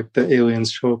 where like the aliens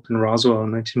show up in Roswell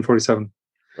in 1947.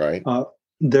 Right.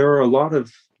 There are a lot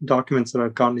of documents that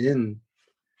I've gotten in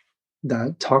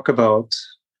that talk about,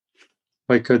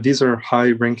 these are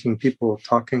high-ranking people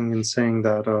talking and saying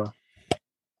that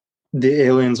the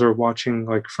aliens are watching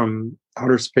from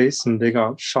outer space, and they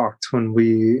got shocked when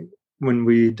we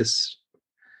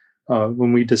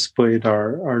displayed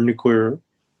our nuclear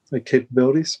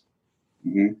capabilities.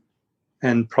 Mm-hmm.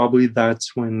 And probably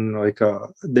that's when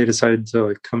they decided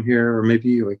to come here, or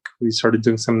maybe we started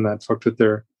doing something that fucked with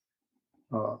their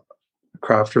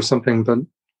craft or something. But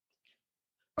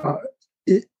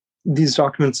these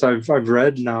documents I've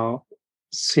read now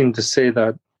seem to say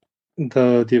that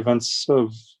the events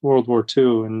of World War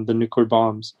II and the nuclear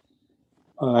bombs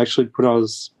actually put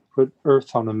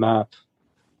Earth on a map,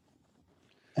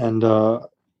 and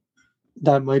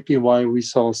that might be why we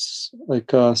saw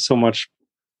so much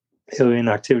alien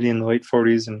activity in the late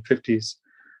 40s and 50s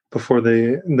before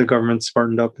the government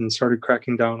smartened up and started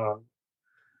cracking down on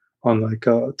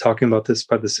talking about this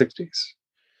by the 60s.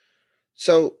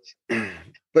 So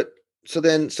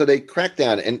they cracked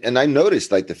down, and I noticed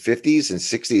the 50s and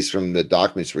 60s from the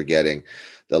documents we're getting,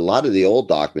 a lot of the old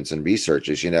documents and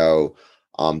researches,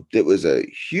 it was a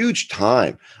huge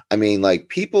time. I mean,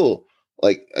 people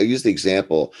like I use the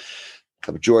example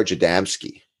of George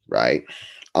Adamski, right?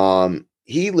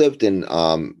 He lived in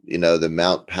the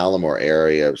Mount Palomar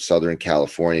area of Southern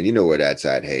California. And you know where that's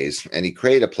at, Hayes. And he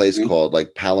created a place called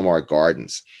like Palomar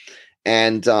Gardens.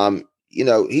 And and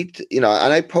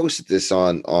I posted this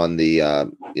on the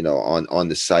on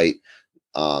the site.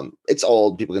 It's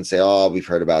old. People can say, "Oh, we've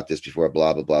heard about this before."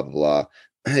 Blah blah blah blah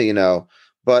blah.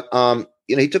 But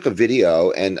he took a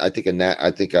video, and I think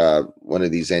one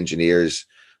of these engineers,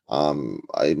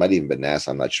 it might even been NASA,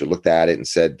 I'm not sure, looked at it and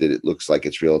said that it looks like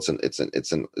it's real.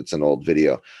 It's an old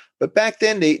video. But back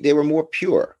then they were more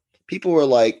pure. People were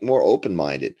like more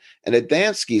open-minded. And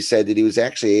Adamski said that he was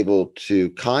actually able to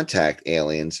contact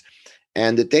aliens,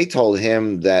 and that they told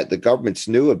him that the governments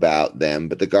knew about them,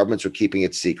 but the governments were keeping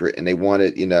it secret, and they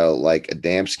wanted, like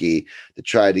Adamski to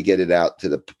try to get it out to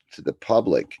the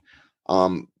public.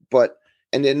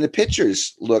 And then the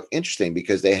pictures look interesting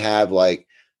because they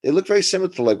look very similar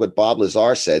to like what Bob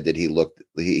Lazar said that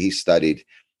he studied,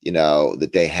 that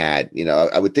they had.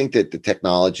 I would think that the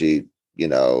technology,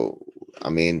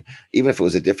 even if it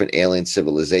was a different alien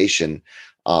civilization,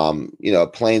 a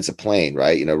plane's a plane,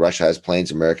 right? Russia has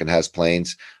planes, American has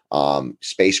planes.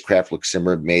 Spacecraft look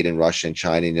similar, made in Russia and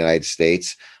China and the United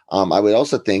States. I would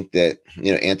also think that,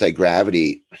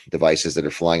 anti-gravity devices that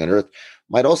are flying on Earth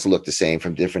might also look the same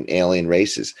from different alien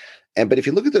races. But if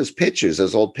you look at those pictures,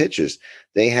 those old pictures,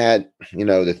 they had,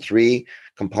 the three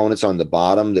components on the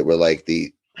bottom that were like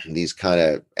these kind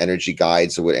of energy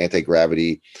guides or what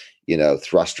anti-gravity,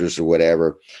 thrusters or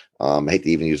whatever. I hate to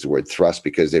even use the word thrust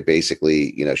because they're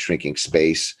basically, shrinking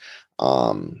space,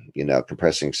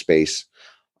 compressing space.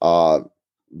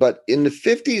 But in the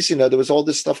 50s, there was all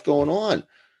this stuff going on.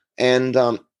 And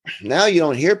now you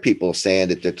don't hear people saying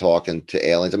that they're talking to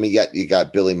aliens. I mean, you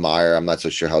got Billy Meyer. I'm not so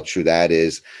sure how true that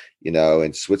is,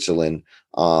 in Switzerland.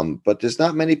 But there's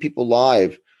not many people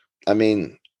live. I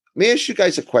mean, let me ask you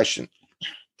guys a question.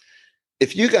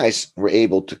 If you guys were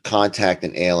able to contact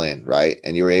an alien, right,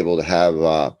 and you were able to have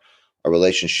a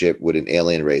relationship with an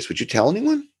alien race, would you tell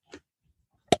anyone?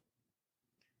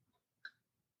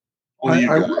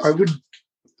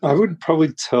 I would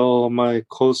probably tell my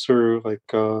closer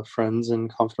friends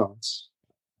and confidants,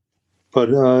 but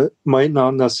might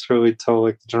not necessarily tell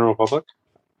like the general public.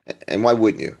 And why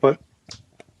wouldn't you?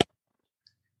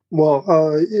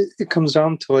 It comes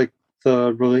down to like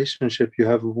the relationship you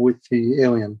have with the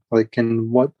alien, like, and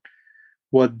what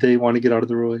they want to get out of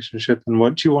the relationship and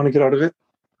what you want to get out of it.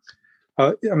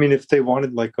 If they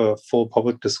wanted like a full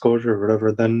public disclosure or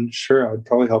whatever, then sure, I'd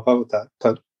probably help out with that.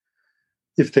 But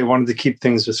if they wanted to keep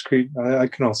things discreet, I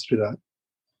can also do that.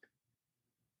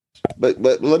 But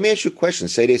let me ask you a question.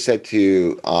 Say they said to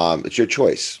you, it's your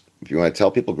choice. If you want to tell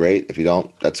people, great. If you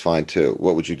don't, that's fine too.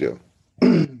 What would you do?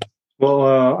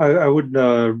 I would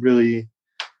really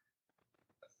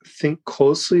think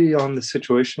closely on the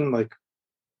situation,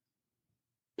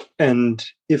 and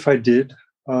if I did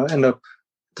end up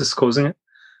disclosing it,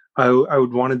 I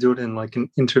would want to do it in like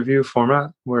an interview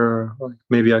format where like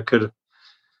maybe I could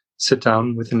sit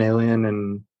down with an alien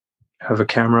and have a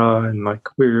camera and like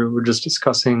we're just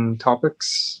discussing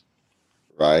topics.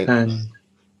 Right. And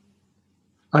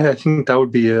I think that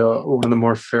would be one of the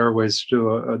more fair ways to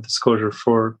do a disclosure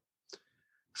for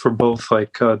both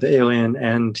like the alien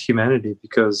and humanity,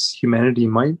 because humanity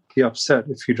might be upset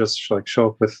if you just like show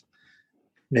up with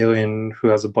an alien who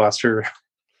has a blaster.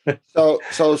 Let's go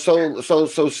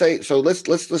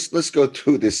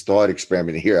through this thought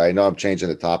experiment here. I know I'm changing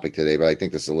the topic today, but I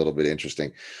think this is a little bit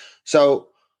interesting. So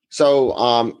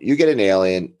you get an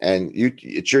alien and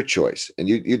it's your choice and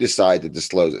you decide to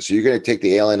disclose it. So you're going to take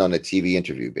the alien on a TV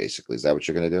interview, basically. Is that what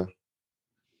you're going to do?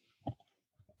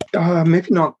 Maybe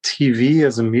not TV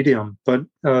as a medium, but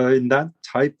in that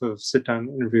type of sit-down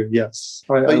interview, yes,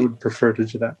 I would prefer to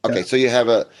do that. Okay, yeah. So you have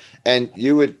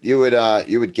you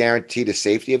would guarantee the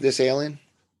safety of this alien?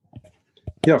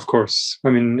 Yeah, of course. I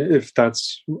mean, if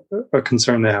that's a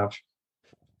concern they have.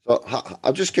 So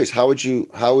I'm just curious, how would you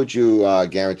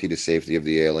guarantee the safety of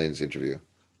the alien's interview?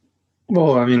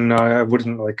 Well, I mean, I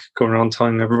wouldn't like go around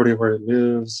telling everybody where it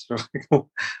lives.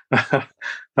 I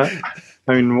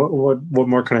mean, what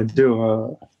more can I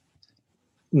do?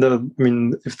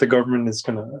 If the government is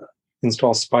going to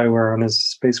install spyware on his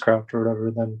spacecraft or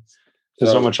whatever, then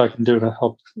there's not much I can do to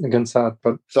help against that.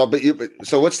 But so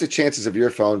what's the chances of your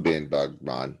phone being bugged,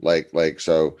 Ron?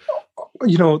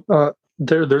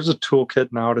 There's a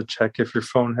toolkit now to check if your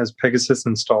phone has Pegasus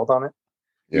installed on it.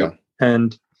 Yeah,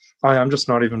 and I'm just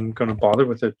not even going to bother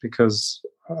with it because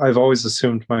I've always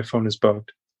assumed my phone is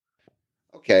bugged.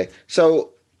 Okay,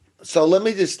 so So let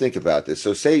me just think about this.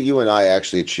 So say you and I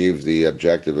actually achieve the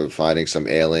objective of finding some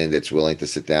alien that's willing to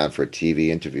sit down for a TV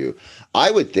interview.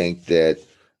 I would think that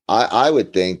I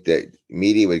would think that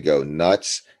media would go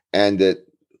nuts, and that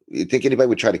you think anybody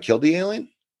would try to kill the alien?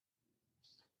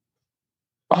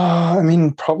 I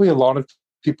mean, probably a lot of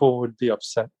people would be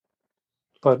upset,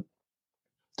 but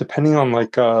depending on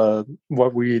like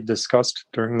what we discussed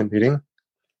during the meeting,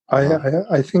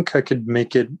 I think I could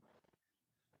make it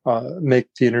make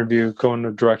the interview go in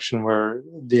a direction where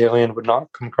the alien would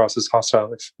not come across as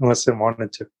hostile unless they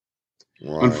wanted to.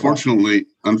 Right.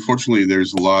 Unfortunately,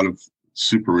 there's a lot of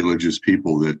super religious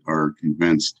people that are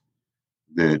convinced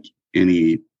that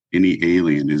any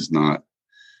alien is not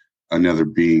another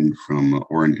being from,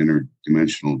 or an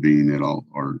interdimensional being at all,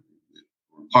 or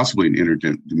possibly an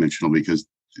interdimensional, because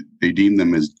they deem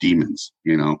them as demons.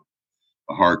 You know,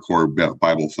 the hardcore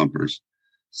Bible thumpers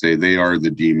say they are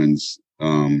the demons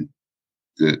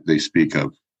that they speak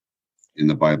of in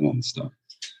the Bible and stuff.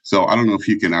 So I don't know if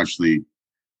you can actually,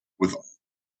 with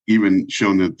even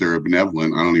showing that they're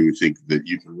benevolent, I don't even think that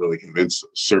you can really convince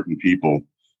certain people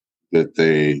that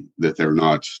they're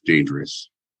not dangerous.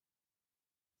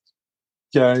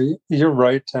 Yeah, you're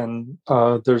right, and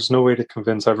there's no way to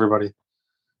convince everybody.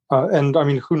 And I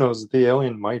mean, who knows? The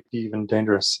alien might be even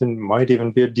dangerous. It might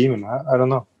even be a demon. I don't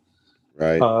know.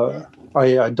 Right.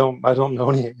 I don't know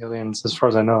any aliens as far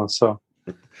as I know. So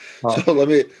So let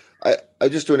me. I'm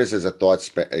just doing this as a thought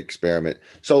experiment.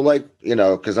 So, like, you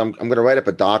know, because I'm going to write up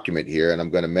a document here and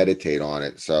I'm going to meditate on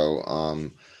it.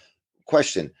 So,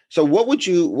 question. So, what would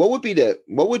be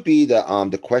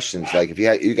the questions, like, if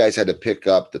you guys had to pick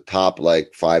up the top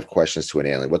like 5 questions to an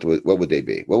alien? What would they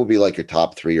be? What would be like your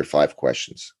top 3 or 5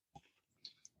 questions?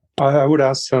 I would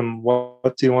ask them,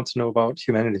 what do you want to know about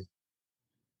humanity?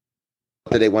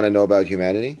 Do they want to know about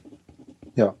humanity?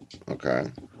 Yeah. Okay.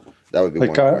 That would be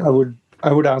like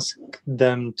I would ask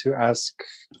them to ask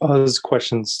us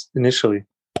questions initially,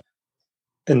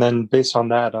 and then based on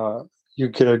that, you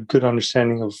get a good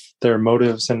understanding of their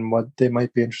motives and what they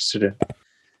might be interested in,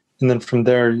 and then from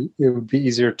there, it would be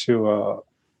easier to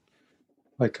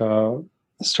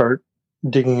start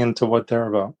digging into what they're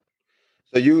about.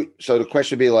 So the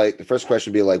question would be like, the first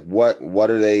question would be like, what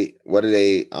are they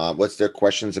what's their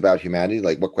questions about humanity?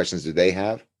 Like, what questions do they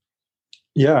have?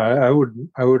 Yeah,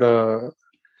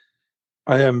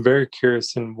 I am very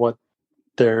curious in what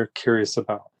they're curious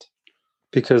about,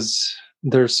 because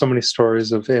there's so many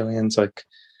stories of aliens like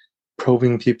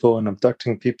probing people and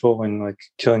abducting people and like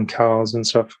killing cows and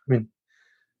stuff. I mean,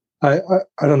 I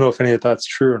don't know if any of that's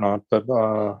true or not, but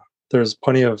there's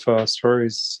plenty of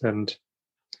stories and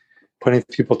plenty of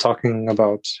people talking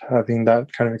about having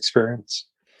that kind of experience.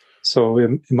 So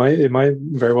it might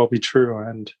very well be true,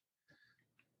 and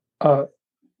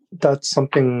that's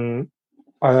something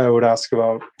I would ask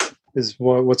about, is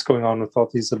what's going on with all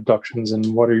these abductions,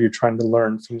 and what are you trying to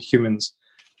learn from humans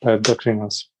by abducting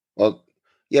us? Well,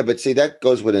 yeah, but see, that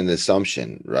goes with an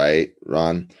assumption, right,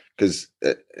 Ron? Because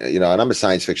you know, and I'm a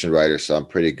science fiction writer, so I'm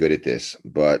pretty good at this.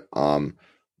 But the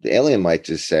alien might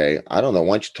just say, "I don't know.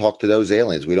 Why don't you talk to those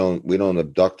aliens? We don't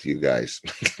abduct you guys."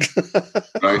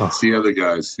 Right? It's the other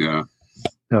guys. Yeah.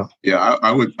 Yeah. Yeah.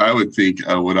 I would think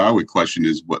what I would question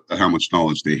is how much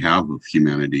knowledge they have of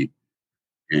humanity,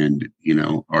 and you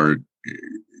know, are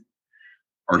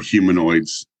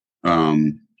humanoids,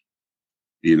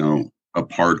 you know, a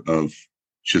part of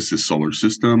just the solar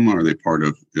system? Are they part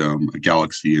of a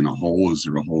galaxy in a whole? Is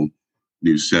there a whole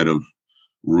new set of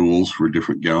rules for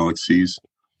different galaxies?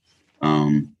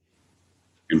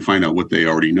 And find out what they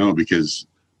already know, because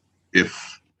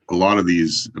if a lot of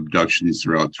these abductions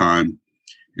throughout time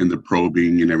and the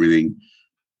probing and everything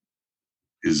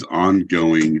is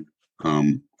ongoing,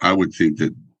 I would think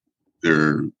that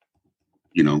they're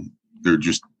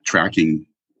just tracking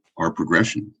our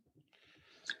progression.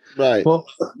 Right. Well,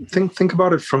 think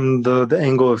about it from the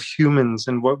angle of humans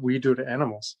and what we do to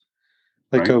animals.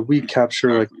 Like we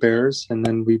capture like bears, and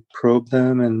then we probe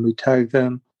them and we tag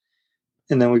them,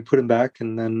 and then we put them back,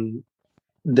 and then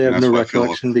they have no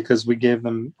recollection because we gave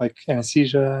them like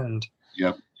anesthesia, and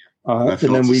and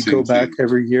then we go back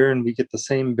every year and we get the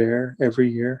same bear every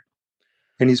year,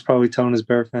 and he's probably telling his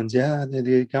bear friends, "Yeah,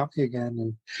 they got me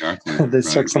again," and they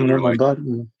stuck something in my butt.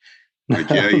 And, like,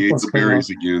 yeah, he ate the berries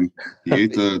again. He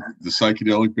ate the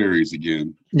psychedelic berries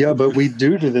again. Yeah, but we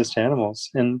do this to animals,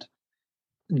 and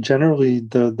generally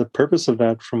the purpose of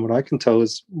that, from what I can tell,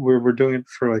 is we're doing it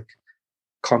for like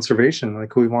conservation.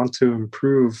 Like, we want to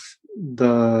improve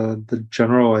the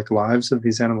general like lives of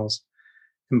these animals,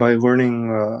 and by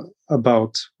learning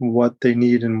about what they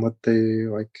need and what they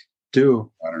like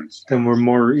do, patterns. then we're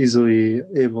more easily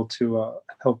able to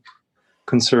help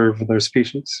conserve their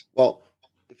species. Well,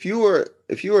 if you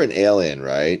were an alien,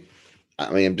 right?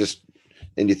 I mean, I'm just,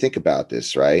 and you think about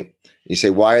this, right? You say,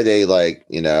 why are they like,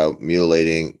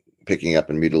 mutilating, picking up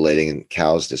and mutilating, and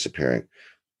cows disappearing?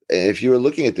 And if you were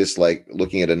looking at this like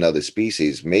looking at another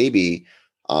species, maybe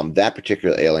that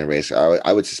particular alien race,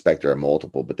 I would suspect there are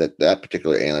multiple, but that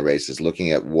particular alien race is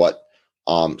looking at what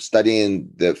studying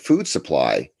the food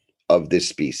supply of this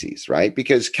species, right?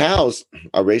 Because cows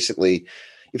are basically,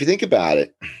 if you think about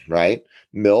it, right,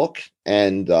 milk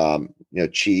and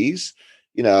cheese,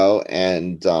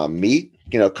 and meat,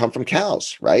 come from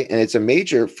cows, right? And it's a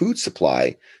major food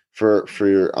supply for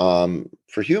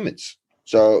humans.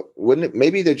 So wouldn't it,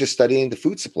 maybe they're just studying the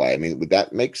food supply? I mean, would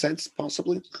that make sense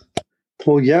possibly?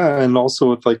 Well, yeah, and also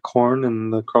with like corn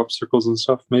and the crop circles and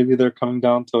stuff, maybe they're coming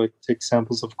down to like take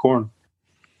samples of corn.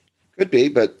 Could be,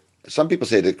 but some people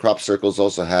say that crop circles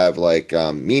also have like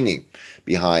meaning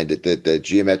behind it. That the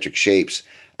geometric shapes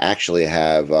actually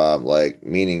have like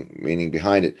meaning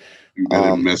behind it.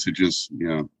 Messages,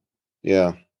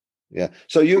 yeah. Yeah.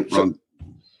 So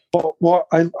Well,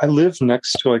 I live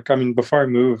next to before I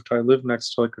moved, I lived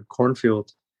next to like a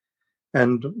cornfield.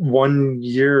 And one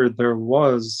year there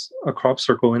was a crop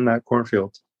circle in that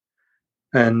cornfield.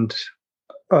 And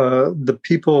the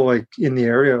people like in the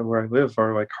area where I live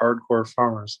are like hardcore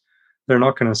farmers. They're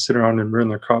not going to sit around and ruin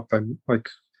their crop by like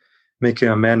making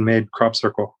a man-made crop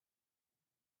circle.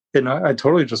 And I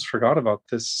totally just forgot about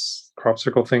this crop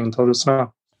circle thing until just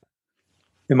now.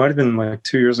 It might have been like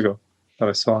 2 years ago that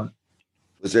I saw it.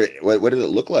 Was there? What did it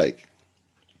look like?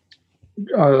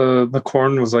 The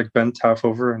corn was like bent half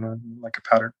over in like a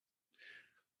pattern.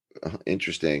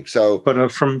 Interesting. So,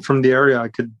 but from the area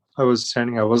I was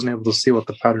standing, I wasn't able to see what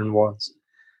the pattern was.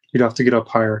 You'd have to get up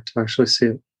higher to actually see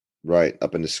it. Right,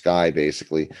 up in the sky,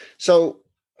 basically. So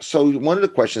one of the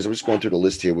questions, I'm just going through the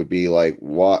list here, would be like,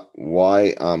 why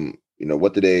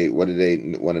what do they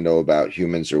want to know about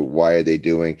humans, or why are they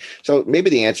doing? So maybe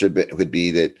the answer would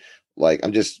be that, like,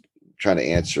 I'm just trying to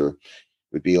answer,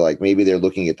 would be like, maybe they're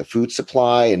looking at the food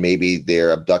supply, and maybe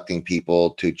they're abducting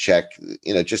people to check,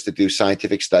 just to do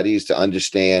scientific studies to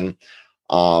understand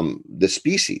the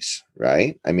species,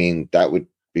 right? I mean, that would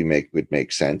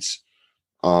make sense.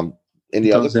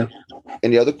 Any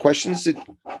other questions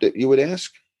that you would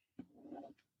ask?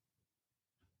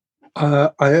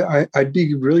 I'd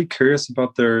be really curious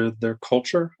about their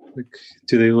culture. Like,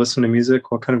 do they listen to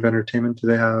music? What kind of entertainment do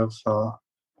they have?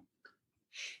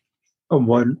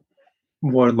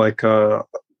 What like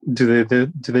do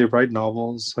they write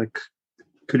novels? Like,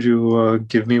 could you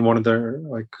give me one of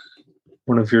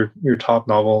your top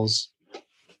novels?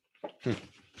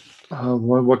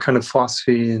 What kind of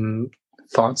philosophy and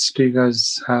thoughts do you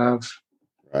guys have?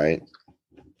 Right.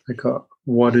 Like,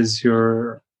 what is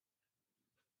your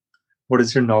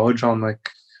knowledge on like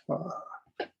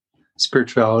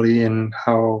spirituality, and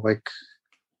how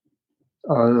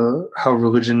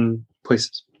religion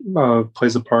plays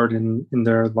a part in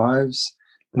their lives,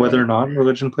 whether or not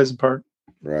religion plays a part?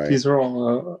 Right. These are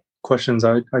all questions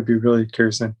I'd be really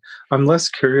curious in. I'm less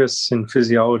curious in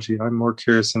physiology. I'm more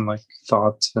curious in like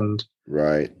thoughts and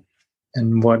right,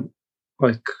 and what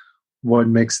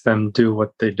makes them do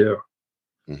what they do.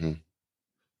 Mm-hmm.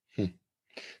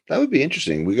 That would be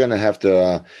interesting. We're gonna have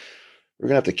to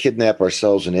kidnap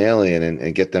ourselves an alien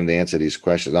and get them to answer these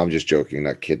questions. I'm just joking,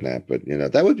 not kidnap, but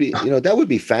that would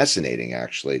be fascinating,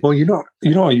 actually. Well, a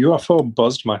UFO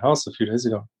buzzed my house a few days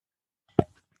ago.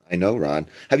 I know, Ron.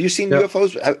 Have you seen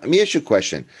UFOs? Let me ask you a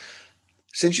question.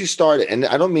 Since you started, and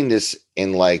I don't mean this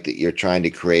in like that you're trying to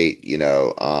create,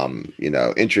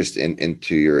 interest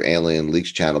into your Alien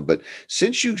Leaks channel, but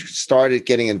since you started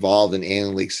getting involved in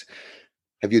Alien Leaks,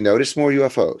 have you noticed more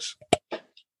UFOs?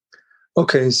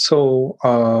 Okay, so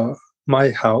my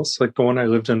house, like the one I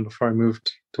lived in before I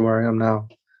moved to where I am now,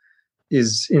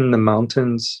 is in the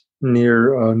mountains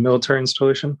near a military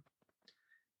installation.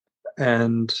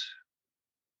 And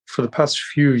for the past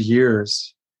few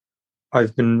years,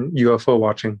 I've been UFO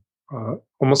watching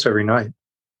almost every night.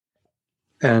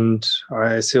 And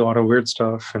I see a lot of weird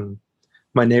stuff. And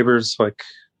my neighbors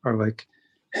are like,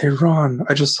 "Hey, Ron,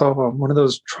 I just saw one of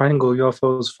those triangle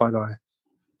UFOs fly by." I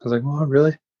was like, "Oh,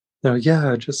 really?" No,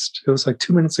 yeah, it was like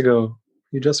 2 minutes ago.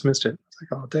 You just missed it. It's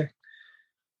like, oh, dang.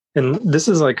 And this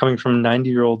is like coming from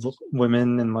 90-year-old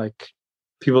women and like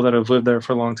people that have lived there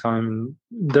for a long time. And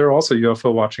they're also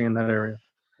UFO watching in that area.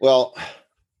 Well,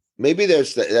 Maybe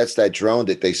that's that drone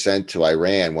that they sent to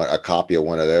Iran, a copy of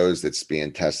one of those that's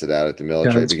being tested out at the Yeah,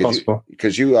 military. it's possible.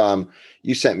 Because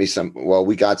you sent me some. Well,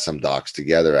 we got some docs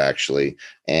together actually,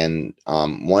 and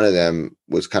one of them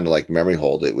was kind of like memory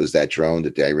hold. It was that drone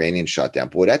that the Iranians shot down.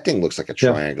 Boy, that thing looks like a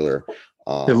Yeah. triangular.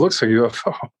 It looks like a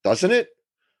UFO. Doesn't it?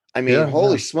 I mean, Yeah,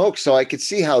 holy yeah. smokes. So I could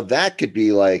see how that could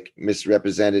be like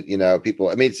misrepresented, people.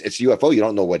 I mean, it's UFO. You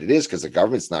don't know what it is because the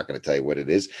government's not going to tell you what it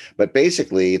is. But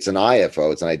basically, it's an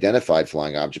IFO. It's an identified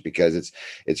flying object because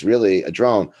it's really a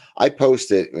drone. I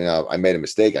posted, I made a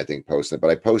mistake, I think, posting it, but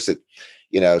I posted,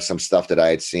 some stuff that I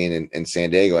had seen in San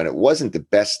Diego, and it wasn't the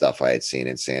best stuff I had seen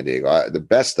in San Diego. The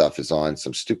best stuff is on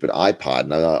some stupid iPod,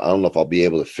 and I don't know if I'll be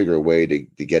able to figure a way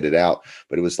to get it out,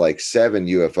 but it was like 7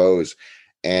 UFOs.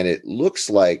 And it looks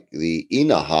like the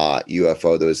Inaha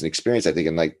UFO. There was an experience, I think,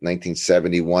 in like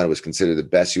 1971. It was considered the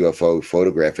best UFO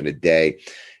photograph in a day.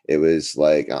 It was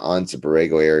like on the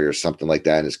Borrego area or something like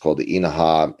that. And it's called the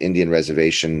Inaha Indian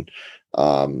Reservation,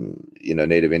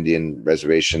 Native Indian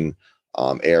Reservation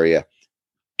area.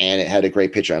 And it had a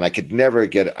great picture. And I could never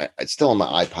get it. It's still on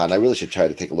my iPod. And I really should try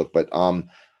to take a look.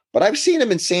 But I've seen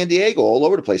him in San Diego all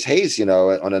over the place. Hayes,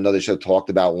 on another show talked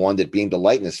about one that beamed a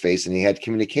light in his face and he had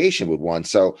communication with one.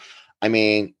 So, I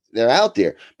mean, they're out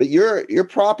there. But your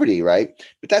property, right?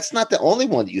 But that's not the only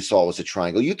one that you saw was a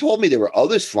triangle. You told me there were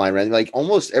others flying around. Like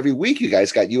almost every week you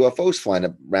guys got UFOs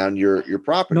flying around your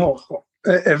property. No,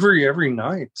 every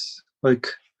night. Like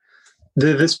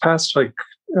this past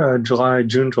June,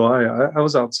 July, I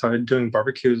was outside doing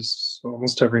barbecues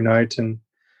almost every night, and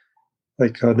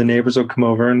the neighbors would come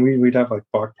over and we'd have like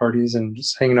block parties and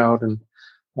just hanging out and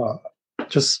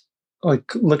just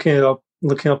like looking up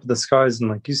at the skies, and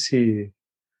like you see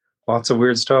lots of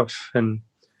weird stuff. And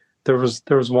there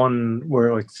was one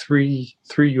where like three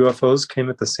UFOs came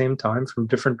at the same time from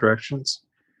different directions,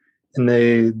 and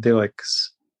they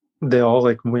all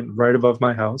like went right above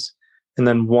my house, and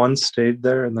then one stayed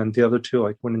there, and then the other two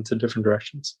like went into different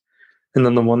directions, and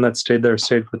then the one that stayed there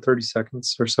stayed for 30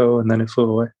 seconds or so, and then it flew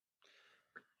away.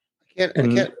 I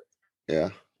can't. Yeah.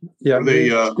 Yeah.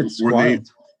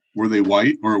 Were they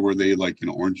white or were they like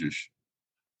orangish?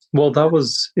 Well, that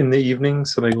was in the evening,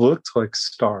 so they looked like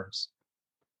stars,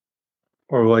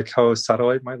 or like how a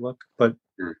satellite might look, but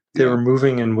they were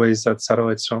moving in ways that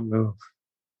satellites don't move,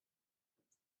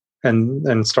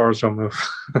 and stars don't move.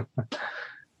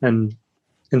 and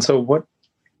so what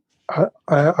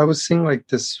I was seeing like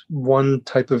this one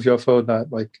type of UFO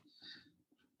that like.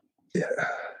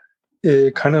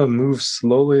 It kind of moves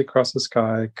slowly across the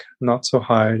sky, not so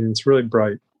high, and it's really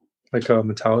bright, like a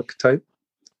metallic type.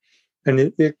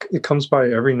 And it comes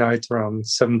by every night around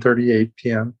 7:30, 8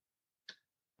 p.m.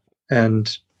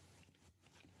 And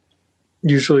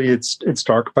usually it's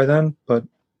dark by then, but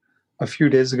a few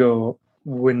days ago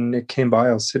when it came by,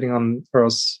 I was sitting on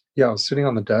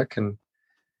the deck, and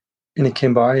it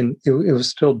came by, and it was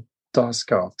still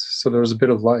dusk out, so there was a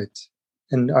bit of light.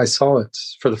 And I saw it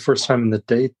for the first time in the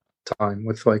daytime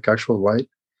with like actual light,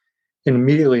 and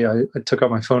immediately I took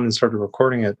out my phone and started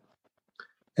recording it,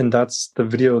 and that's the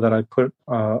video that I put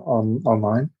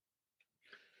online.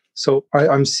 So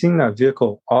I'm seeing that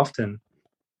vehicle often,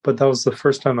 but that was the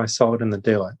first time I saw it in the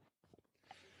daylight.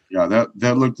 Yeah,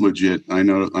 that looked legit. I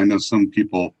know some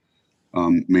people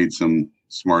made some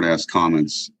smart ass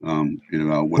comments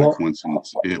about what a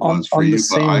coincidence it was for you,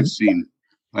 but I've seen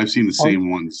the same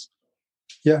ones.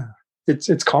 Yeah.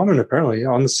 It's common apparently.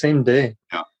 On the same day,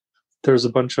 there's a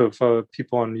bunch of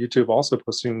people on YouTube also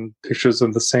posting pictures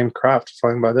of the same craft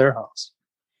flying by their house.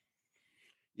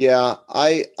 Yeah,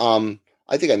 I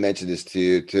think I mentioned this to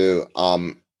you too.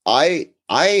 I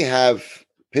have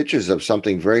pictures of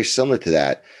something very similar to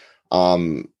that.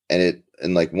 And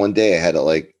like one day I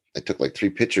took like 3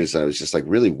 pictures, and it was just like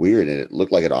really weird, and it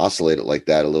looked like it oscillated like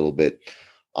that a little bit.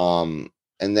 And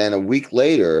then a week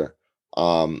later,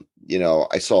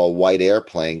 I saw a white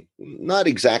airplane, not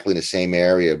exactly in the same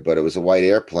area, but it was a white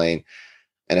airplane,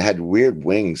 and it had weird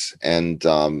wings. And,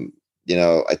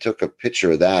 I took a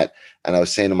picture of that, and I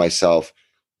was saying to myself,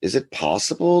 is it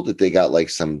possible that they got like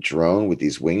some drone with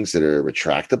these wings that are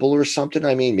retractable or something?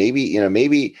 I mean,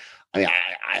 maybe,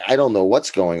 I don't know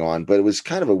what's going on, but it was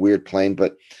kind of a weird plane.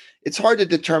 But it's hard to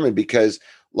determine because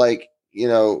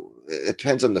it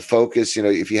depends on the focus,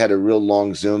 if you had a real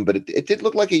long zoom, but it did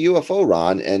look like a UFO,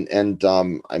 Ron. And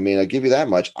I mean, I'll give you that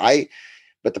much.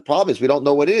 But the problem is we don't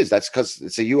know what it is. That's because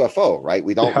it's a UFO, right?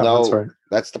 We don't know. That's right.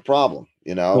 That's the problem,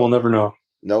 We'll never know.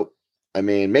 Nope. I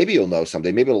mean, maybe you'll know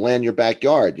someday. Maybe it'll land in your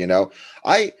backyard,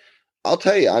 I'll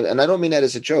tell you, and I don't mean that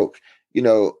as a joke.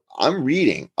 I'm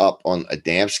reading up on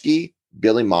Adamski,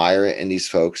 Billy Meyer, and these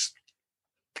folks,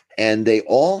 and they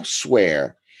all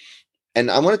swear And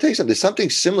I want to tell you something. There's something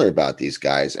similar about these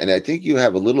guys, and I think you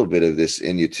have a little bit of this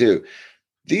in you too.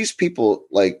 These people,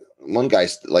 like one guy,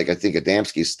 like I think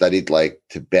Adamski studied like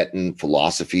Tibetan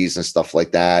philosophies and stuff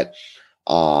like that.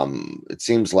 It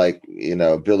seems like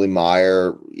Billy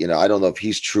Meyer. I don't know if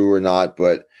he's true or not,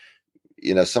 but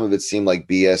some of it seemed like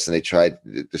BS, and they tried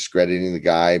discrediting the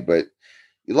guy. But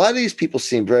a lot of these people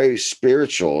seem very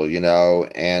spiritual,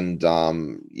 and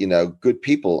good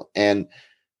people, and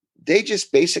they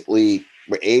just basically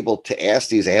were able to ask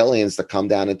these aliens to come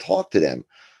down and talk to them.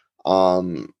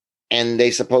 And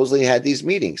they supposedly had these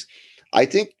meetings. I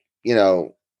think,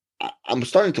 I'm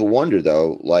starting to wonder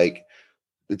though, like,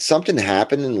 did something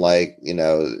happen in like,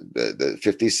 the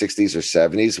 50s, 60s, or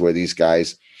 70s where these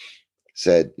guys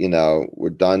said, we're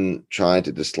done trying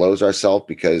to disclose ourselves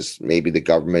because maybe the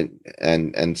government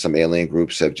and some alien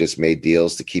groups have just made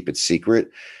deals to keep it secret,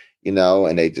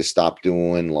 and they just stopped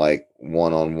doing like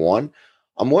one-on-one.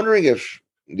 I'm wondering if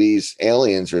these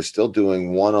aliens are still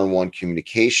doing one-on-one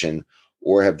communication,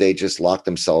 or have they just locked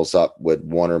themselves up with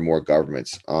one or more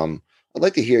governments? I'd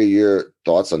like to hear your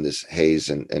thoughts on this, Hayes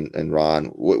and Ron.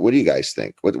 What do you guys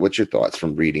think? What's your thoughts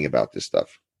from reading about this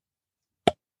stuff?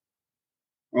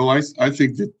 Well, I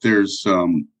think that there's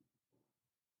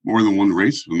more than one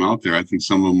race of them out there. I think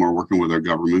some of them are working with our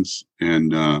governments,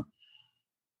 and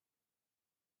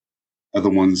other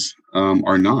ones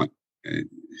are not. And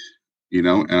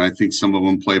I think some of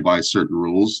them play by certain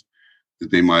rules that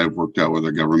they might have worked out with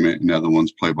their government, and other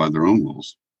ones play by their own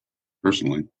rules,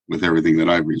 personally, with everything that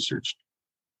I've researched.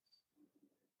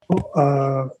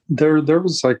 Well, there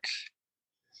was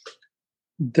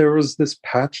this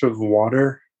patch of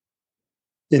water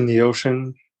in the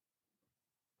ocean,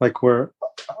 like where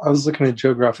I was looking at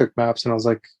geographic maps, and I was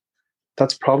like,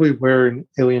 that's probably where an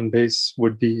alien base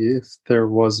would be if there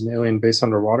was an alien base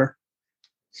underwater.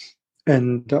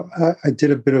 And I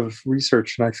did a bit of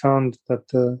research, and I found that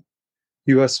the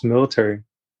U.S. military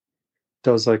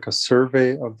does like a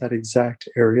survey of that exact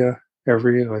area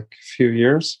every like few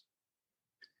years.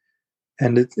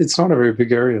 And it's not a very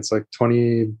big area. It's like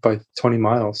 20 by 20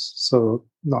 miles. So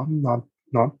not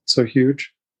so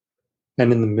huge.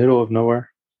 And in the middle of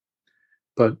nowhere.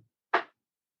 But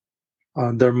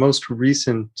their most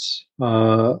recent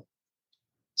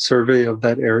survey of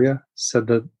that area said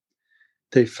that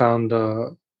they found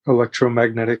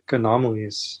electromagnetic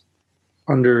anomalies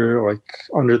under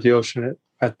the ocean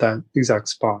at that exact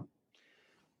spot.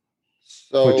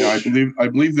 So yeah, I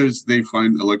believe they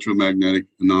find electromagnetic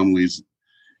anomalies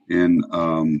in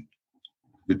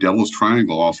the Devil's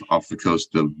Triangle off the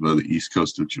coast of the east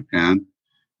coast of Japan,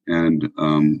 and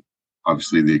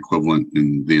obviously the equivalent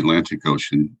in the Atlantic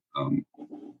Ocean.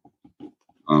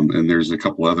 And there's a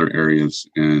couple other areas,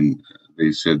 and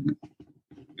they said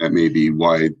that may be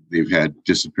why they've had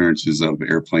disappearances of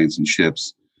airplanes and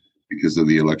ships, because of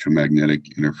the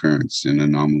electromagnetic interference and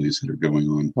anomalies that are going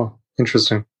on. Oh,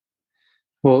 interesting.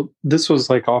 Well, this was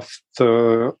like off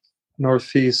the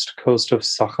northeast coast of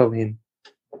Sakhalin,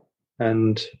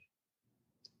 and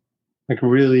like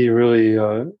really, really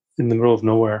in the middle of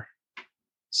nowhere.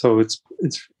 So it's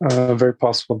very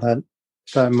possible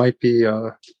that might be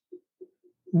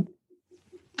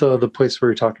the place where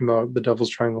you're talking about, the Devil's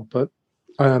Triangle, but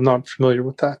I'm not familiar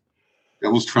with that.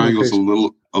 Devil's Triangle is a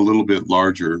little bit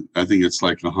larger. I think it's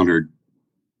like 100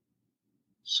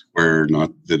 square.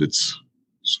 Not that it's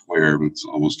square, but it's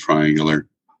almost triangular.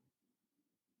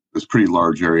 It's a pretty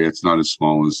large area. It's not as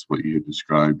small as what you had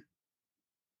described.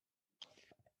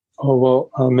 Oh well,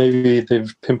 maybe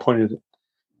they've pinpointed it,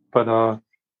 but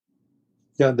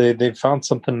yeah, they found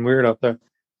something weird out there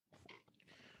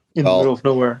in the middle of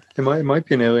nowhere. It might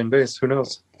be an alien base. Who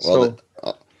knows? Well,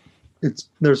 so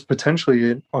there's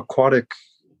potentially an aquatic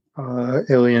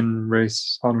alien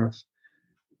race on Earth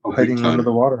hiding under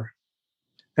the water.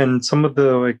 And some of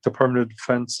the like Department of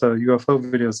Defense UFO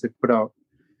videos they put out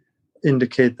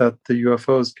indicate that the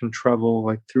UFOs can travel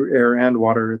like through air and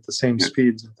water at the same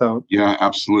speeds without. Yeah,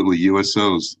 absolutely.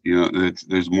 USOs.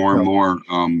 There's more and more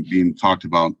being talked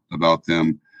about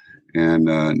them, and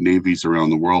navies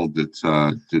around the world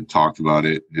that did talk about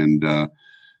it, and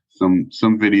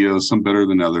some videos, some better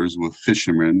than others, with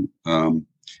fishermen.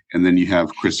 And then you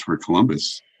have Christopher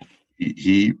Columbus.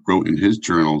 He wrote in his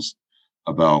journals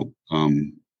about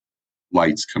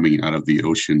lights coming out of the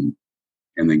ocean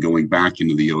and then going back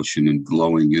into the ocean and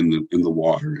glowing in the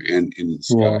water and in the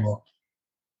sky. Wow.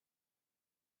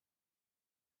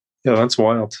 Yeah, that's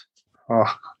wild.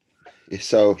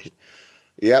 So,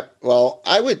 yep. Well,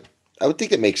 I would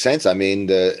think it makes sense. I mean,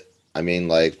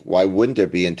 like, why wouldn't there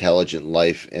be intelligent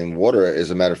life in water?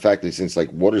 As a matter of fact, since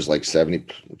like water's like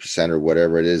 70% or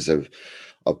whatever it is of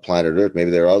planet Earth,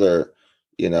 maybe there are other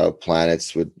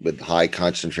planets with high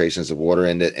concentrations of water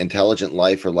and intelligent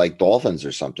life, or like dolphins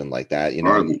or something like that.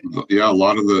 Yeah, a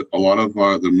lot of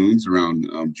the moons around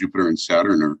Jupiter and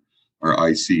Saturn are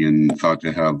icy and thought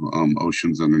to have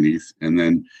oceans underneath. And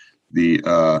then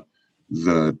the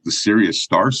Sirius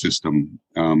star system.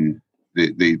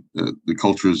 The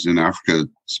cultures in Africa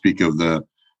speak of the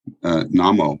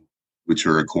Namo, which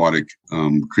are aquatic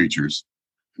creatures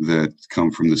that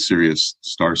come from the Sirius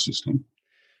star system.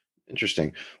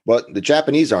 Interesting. Well, the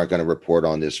Japanese aren't going to report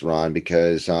on this, Ron,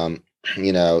 because even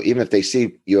if they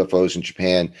see UFOs in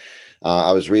Japan,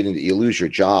 I was reading that you lose your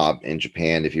job in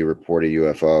Japan if you report a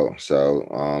UFO. So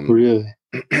really,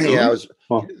 I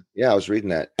was reading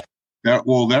that.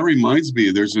 That reminds me,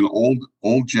 there's an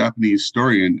old Japanese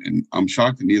story, and I'm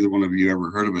shocked that neither one of you ever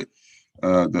heard of it.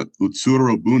 The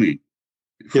Utsuro Buni.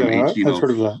 I've heard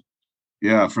of that.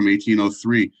 Yeah, from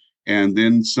 1803, and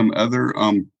then some other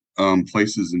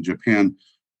places in Japan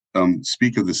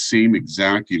speak of the same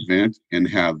exact event and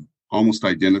have almost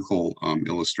identical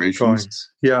illustrations.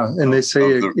 Drawings. Yeah, and they say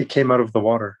it came out of the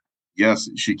water. Yes,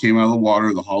 she came out of the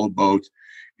water, the hollow boat,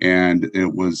 and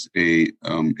it was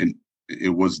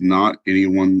it was not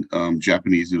anyone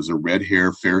Japanese. It was a red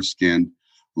hair, fair skinned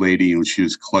lady, and she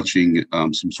was clutching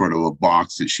some sort of a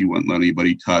box that she wouldn't let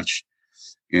anybody touch.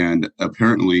 And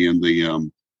apparently, in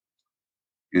the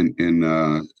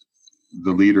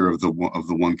the leader of the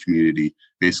one community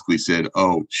basically said,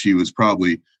 "Oh, she was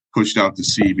probably pushed out to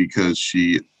sea because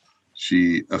she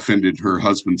offended her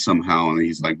husband somehow," and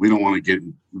he's like, "We don't want to get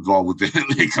involved with that."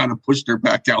 And they kind of pushed her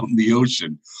back out in the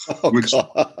ocean.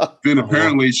 Then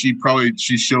apparently she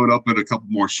showed up at a couple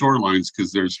more shorelines,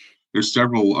 because there's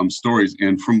several stories.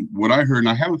 And from what I heard, and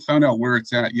I haven't found out where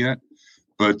it's at yet,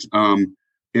 but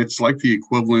it's like the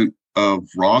equivalent of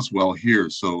Roswell here.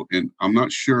 So, and I'm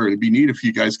not sure. It'd be neat if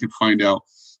you guys could find out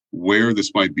where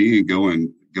this might be and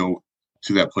go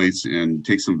to that place and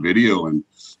take some video and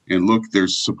look.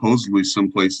 There's supposedly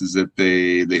some places that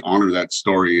they honor that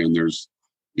story, and there's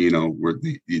where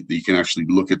you can actually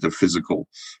look at the physical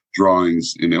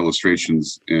drawings and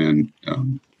illustrations and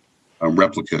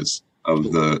replicas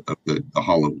of the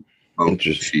hollow boat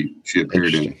she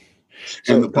appeared in.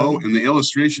 And the boat and the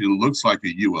illustration, it looks like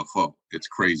a UFO. It's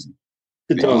crazy.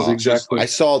 It does, exactly. I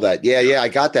saw that. Yeah, I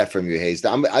got that from you, Hayes.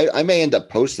 I may end up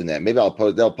posting that. Maybe I'll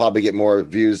post. They'll probably get more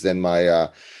views than my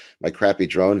crappy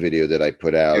drone video that I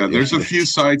put out. Yeah, there's a few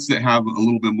sites that have a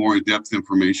little bit more in-depth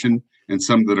information, and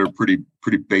some that are pretty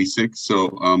basic. So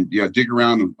dig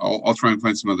around, and I'll try and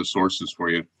find some other sources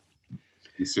for you.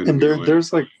 And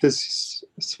there's like this,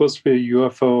 it's supposed to be a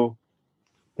UFO,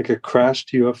 like a crashed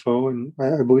UFO, and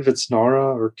I believe it's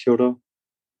Nara or Kyoto,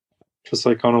 just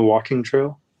like on a walking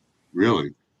trail.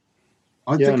 Really?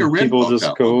 I think people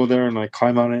just go there and like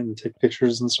climb on it and take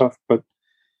pictures and stuff. But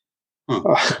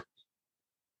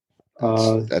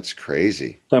that's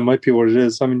crazy. That might be what it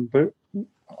is. I mean, but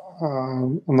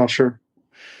I'm not sure.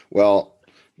 Well,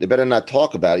 they better not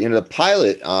talk about it. The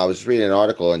pilot, I was reading an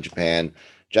article in Japan.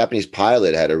 Japanese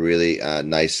pilot had a really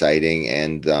nice sighting,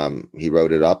 and he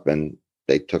wrote it up, and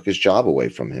they took his job away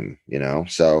from him.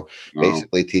 So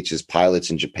basically teaches pilots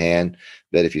in Japan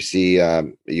that if you see a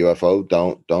UFO,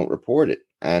 don't report it.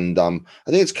 And I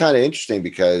think it's kind of interesting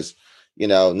because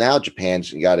now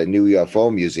Japan's got a new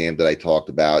UFO museum that I talked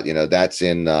about. That's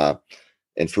in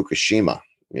Fukushima.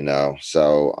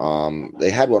 So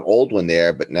they had one old one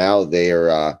there, but now they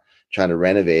are trying to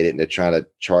renovate it, and they're trying to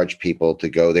charge people to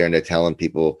go there, and they're telling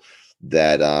people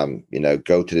that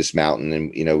go to this mountain,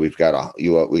 and we got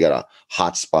a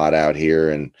hot spot out here,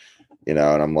 and and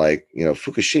I'm like,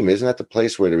 Fukushima, isn't that the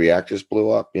place where the reactors blew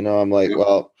up? I'm like,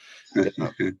 well,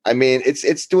 I mean,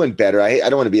 it's doing better. I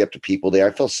don't want to be up to people there.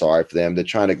 I feel sorry for them. They're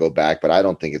trying to go back, but I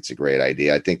don't think it's a great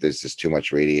idea. I think there's just too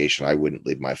much radiation. I wouldn't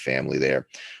leave my family there.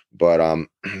 But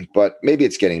maybe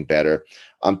it's getting better.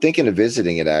 I'm thinking of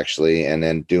visiting it actually, and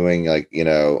then doing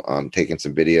taking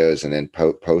some videos and then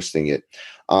posting it.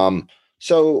 I want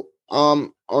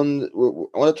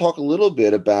to talk a little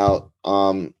bit about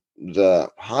the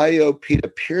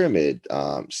Hayao Pyramid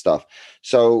stuff.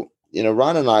 So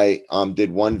Ron and I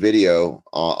did one video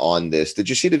on this. Did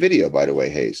you see the video, by the way,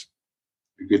 Hayes?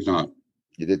 I did not.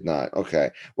 You did not. Okay.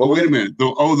 Well, wait a minute.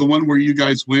 The one where you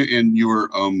guys went and you were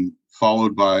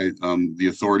followed by the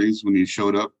authorities when you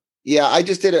showed up. Yeah, I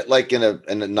just did it like in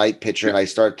a night picture, and I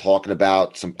started talking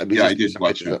about some. I did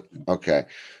watch it. Okay,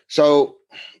 so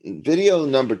video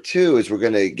number 2 is we're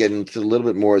going to get into a little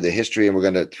bit more of the history, and we're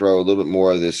going to throw a little bit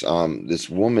more of this this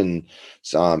woman's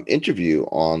interview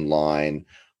online.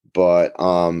 But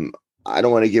I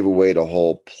don't want to give away the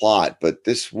whole plot. But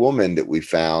this woman that we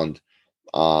found,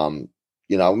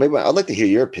 maybe I'd like to hear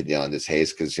your opinion on this,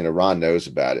 Hayes, because Ron knows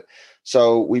about it.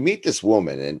 So we meet this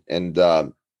woman,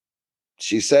 and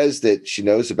she says that she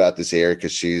knows about this area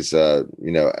because she's a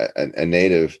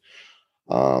native,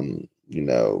 Ainu,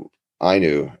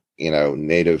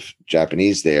 native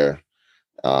Japanese there.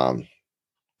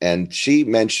 And she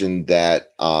mentioned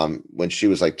that when she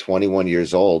was like 21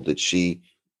 years old, that she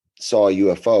saw a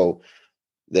UFO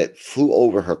that flew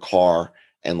over her car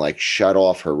and like shut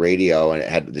off her radio, and it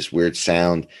had this weird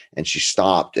sound, and she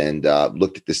stopped and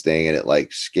looked at this thing, and it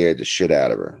like scared the shit out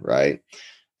of her. Right.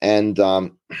 And,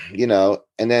 and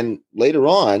then later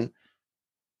on,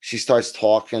 she starts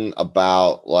talking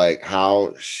about like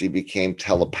how she became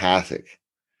telepathic.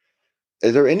 Are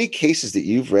there any cases that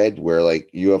you've read where like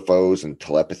UFOs and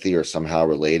telepathy are somehow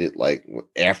related, like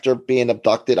after being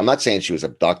abducted? I'm not saying she was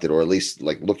abducted, or at least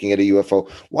like looking at a UFO.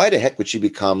 Why the heck would she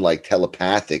become like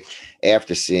telepathic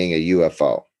after seeing a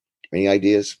UFO? Any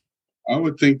ideas? I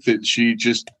would think that she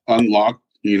just unlocked,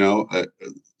 an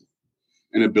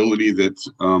ability that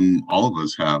all of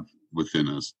us have within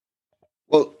us.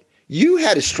 Well, you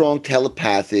had a strong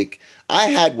telepathic. I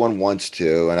had one once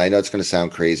too, and I know it's going to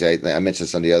sound crazy. I mentioned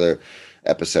this on the other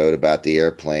episode about the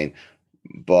airplane,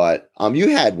 but you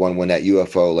had one when that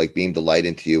UFO like beamed the light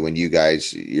into you when you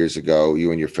guys years ago,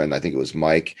 you and your friend, I think it was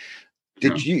Mike.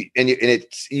 Did you? And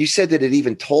you said that it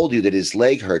even told you that his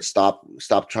leg hurt. Stop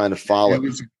trying to follow.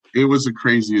 It was the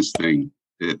craziest thing.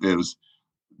 It was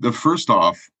the first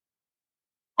off.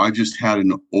 I just had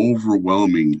an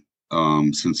overwhelming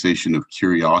sensation of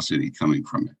curiosity coming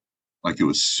from it. Like it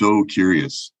was so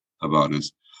curious about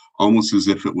us, almost as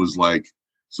if it was like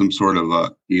some sort of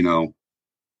a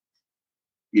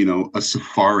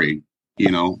safari,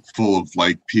 full of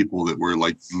like people that were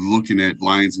like looking at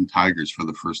lions and tigers for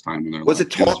the first time in their life. Was it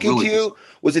talking to you?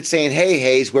 Was it saying, "Hey,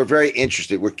 Hayes, we're very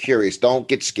interested. We're curious. Don't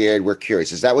get scared. We're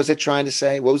curious." Is that what it trying to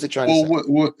say? What was it trying to say? Well,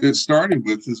 what it started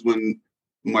with is when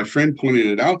my friend pointed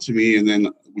it out to me, and then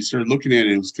we started looking at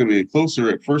it. It was coming in closer.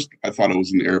 At first, I thought it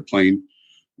was an airplane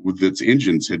with its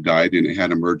engines had died and it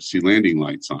had emergency landing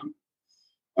lights on.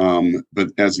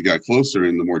 But as it got closer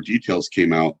and the more details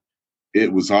came out,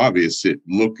 it was obvious. It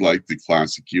looked like the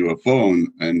classic UFO.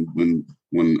 And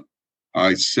when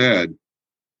I said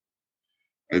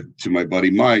to my buddy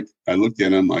Mike, I looked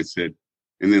at him, I said,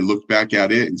 and then looked back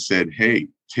at it and said, "Hey,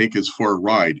 take us for a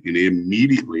ride." And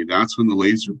immediately, that's when the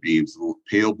laser beams, the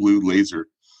pale blue laser,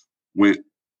 went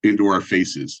into our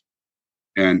faces.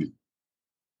 And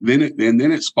then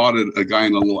it spotted a guy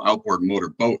in a little outboard motor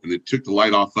boat, and it took the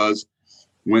light off us,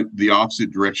 went the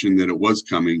opposite direction that it was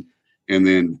coming, and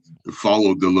then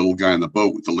followed the little guy in the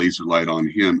boat with the laser light on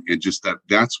him. And just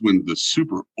that's when the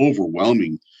super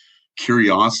overwhelming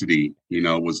curiosity,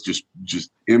 was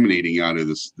just emanating out of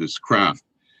this craft.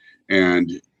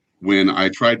 And when I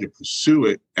tried to pursue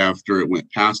it after it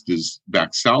went past us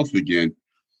back south again,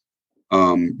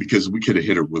 because we could have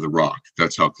hit it with a rock.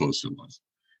 That's how close it was.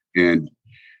 And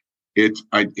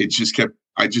I just kept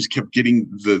getting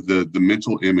the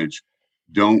mental image.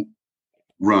 Don't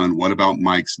run. What about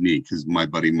Mike's knee? Because my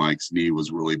buddy Mike's knee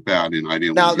was really bad, and I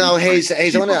didn't. Now, Hayes,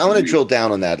 I want to drill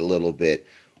down on that a little bit.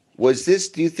 Was this?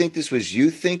 Do you think this was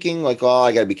you thinking like, "Oh,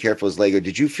 I got to be careful with his leg," or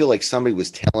did you feel like somebody was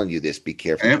telling you this? Be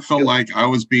careful. It felt like I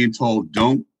was being told,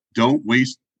 "Don't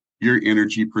waste your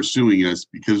energy pursuing us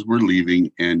because we're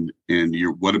leaving." And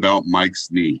what about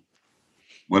Mike's knee?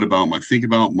 What about think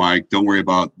about Mike? Don't worry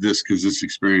about this because this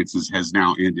experience has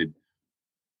now ended.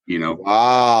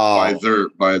 Wow.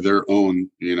 By their own,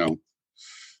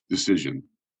 decision.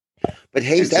 But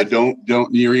Hayes, that don't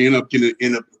you're end up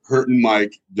hurting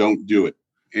Mike. Don't do it.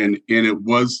 And it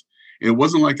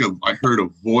wasn't like I heard a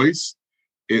voice.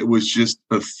 It was just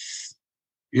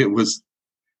it was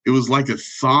like a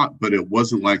thought, but it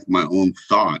wasn't like my own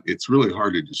thought. It's really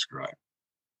hard to describe.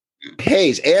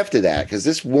 Hayes, after that, because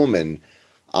this woman,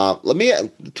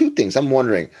 two things I'm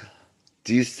wondering.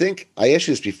 Do you think, I asked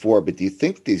you this before, but do you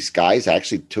think these guys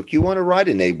actually took you on a ride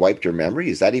and they wiped your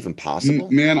memory? Is that even possible?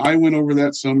 Man, I went over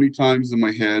that so many times in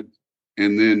my head.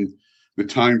 And then the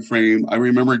time frame, I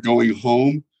remember going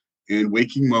home and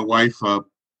waking my wife up,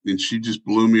 and she just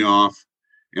blew me off.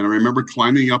 And I remember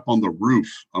climbing up on the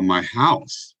roof of my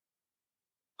house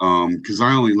because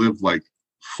I only lived like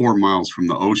 4 miles from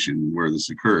the ocean where this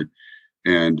occurred.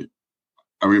 And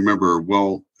I remember,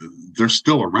 well, they're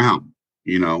still around,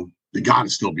 they got to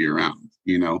still be around,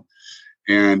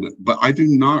 but I do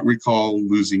not recall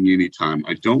losing any time.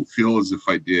 I don't feel as if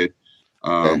I did.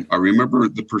 I remember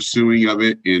the pursuing of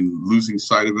it and losing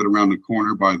sight of it around the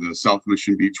corner by the South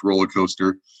Mission Beach roller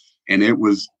coaster. And it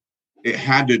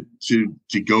had to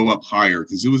go up higher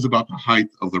because it was about the height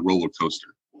of the roller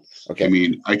coaster. Okay. I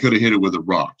mean, I could have hit it with a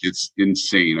rock. It's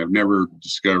insane. I've never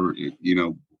discovered it,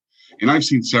 and I've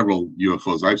seen several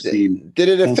UFOs. I've seen Did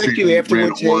it affect you pulsating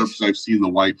afterwards, red orbs. Hayes? I've seen the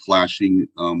white flashing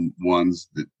ones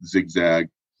that zigzag.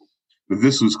 But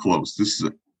this was close. This is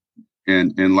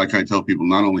and like I tell people,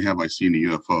 not only have I seen a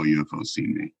UFO, UFO's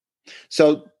seen me.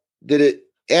 So did it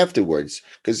afterwards?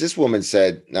 Because this woman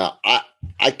said, now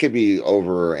I could be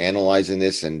over analyzing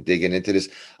this and digging into this.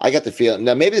 I got the feeling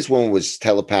now maybe this woman was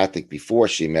telepathic before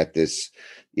she met this,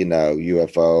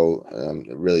 UFO,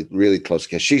 really, really close.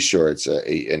 Because she's sure it's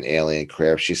an alien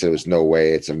craft. She said it was no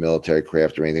way it's a military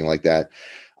craft or anything like that.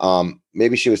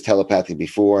 Maybe she was telepathic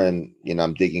before, and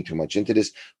I'm digging too much into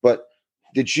this. But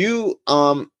did you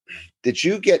notice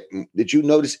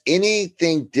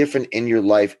anything different in your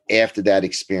life after that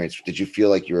experience? Did you feel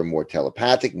like you were more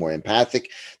telepathic, more empathic?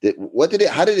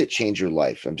 How did it change your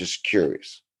life? I'm just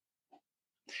curious.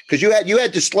 Because you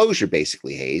had disclosure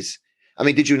basically, Hayes. I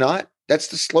mean, did you not? That's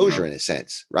disclosure in a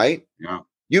sense, right? Yeah.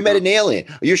 You met an alien.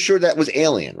 You're sure that was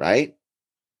alien, right?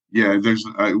 Yeah, there's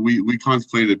we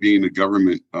contemplated being a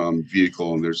government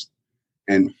vehicle,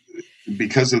 and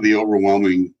because of the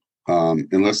overwhelming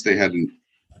unless they had an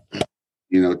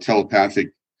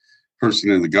telepathic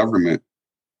person in the government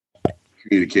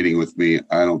communicating with me,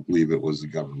 I don't believe it was the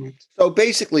government. So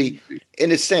basically,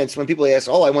 in a sense, when people ask,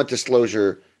 "Oh, I want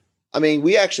disclosure," I mean,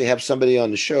 we actually have somebody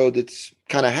on the show that's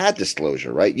kind of had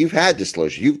disclosure, right? You've had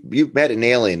disclosure. You've met an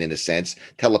alien in a sense,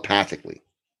 telepathically.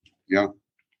 Yeah,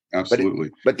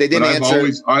 absolutely. But they didn't answer.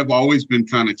 I've always been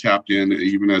kind of tapped in,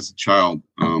 even as a child,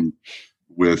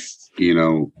 with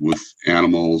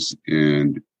animals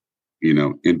and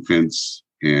infants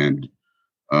and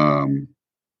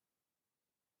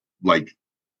like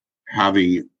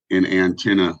having an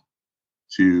antenna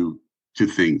to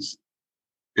things.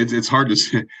 It's hard to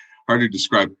say, hard to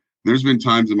describe. There's been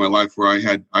times in my life where I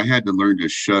had to learn to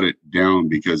shut it down,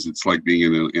 because it's like being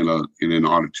in an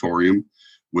auditorium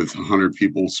with 100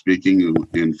 people speaking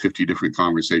in 50 different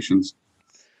conversations,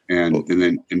 and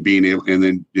then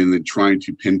trying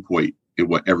to pinpoint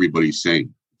what everybody's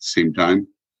saying at the same time.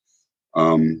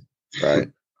 Right.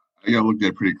 I got looked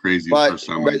at pretty crazy the first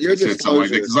time I said something like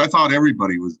that, because I thought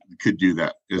everybody could do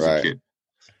that as a kid.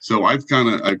 So I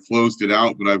closed it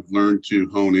out, but I've learned to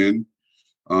hone in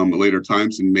at later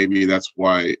times, and maybe that's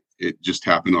why it just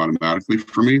happened automatically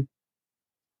for me.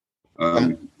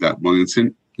 That one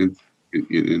incident in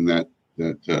that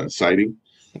sighting.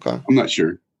 Okay. I'm not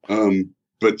sure,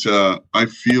 but I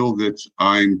feel that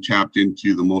I'm tapped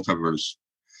into the multiverse,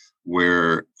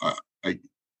 where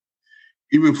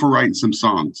even for writing some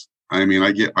songs, I mean,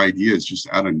 I get ideas just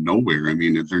out of nowhere. I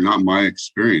mean, they're not my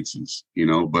experiences,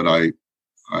 but I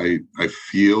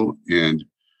feel and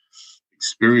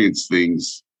experience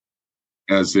things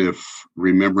as if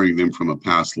remembering them from a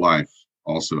past life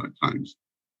also at times.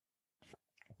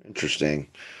 Interesting.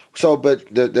 So, but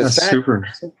that's super.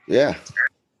 Yeah.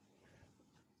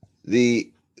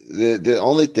 The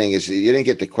only thing is you didn't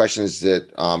get the questions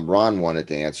that Ron wanted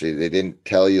to answer. They didn't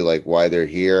tell you like why they're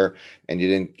here, and you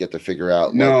didn't get to figure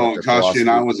out. No, Tasha, and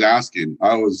I was asking.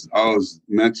 I was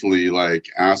mentally like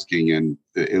asking, and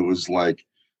it was like,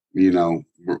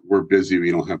 we're busy.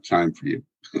 We don't have time for you.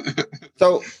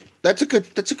 So that's a good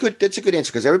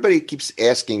answer, because everybody keeps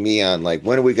asking me on like,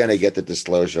 when are we going to get the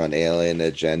disclosure on Alien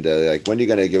Agenda? Like, when are you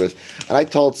going to give us? And I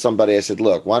told somebody, I said,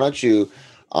 look, why don't you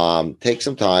take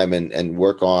some time and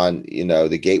work on,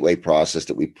 the gateway process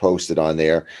that we posted on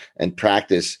there, and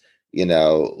practice,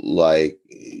 like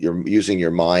you're using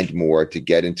your mind more to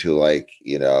get into like,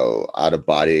 out of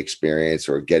body experience,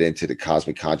 or get into the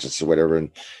cosmic consciousness or whatever.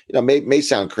 And, may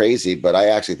sound crazy, but I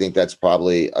actually think that's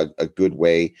probably a good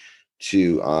way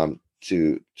to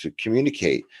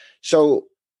communicate. So,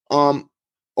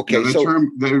 okay.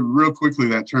 Now, real quickly,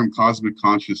 that term cosmic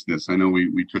consciousness, I know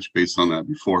we touched base on that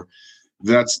before.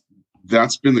 That's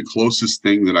been the closest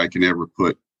thing that I can ever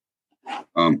put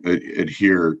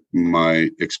adhere my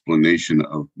explanation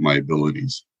of my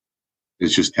abilities.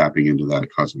 It's just tapping into that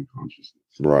cosmic consciousness.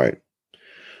 Right.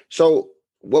 So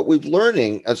what we've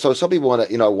learning, and so some people want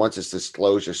to, wants this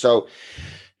disclosure. So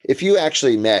if you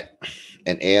actually met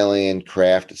an alien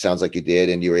craft, it sounds like you did,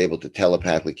 and you were able to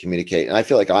telepathically communicate. And I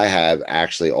feel like I have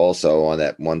actually also on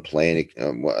that one plane,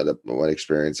 one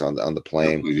experience on the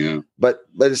plane. Yeah. But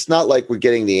it's not like we're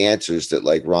getting the answers that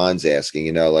like Ron's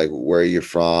asking, like where are you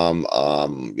from?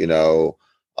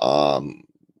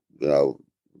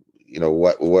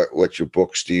 What's your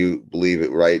books? Do you believe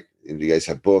it, right? Do you guys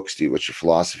have books? What's your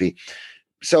philosophy?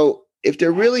 So if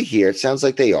they're really here, it sounds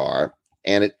like they are.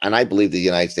 And I believe the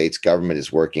United States government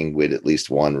is working with at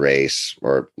least one race,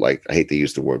 or like, I hate to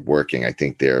use the word working. I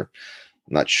think they're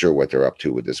I'm not sure what they're up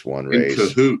to with this one In race.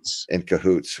 cahoots. In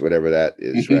cahoots, whatever that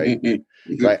is, right?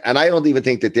 Right. And I don't even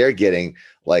think that they're getting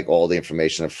like all the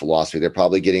information of philosophy. They're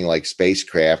probably getting like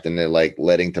spacecraft, and they're like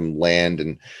letting them land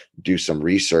and do some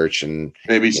research and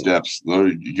baby steps.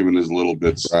 They're giving us little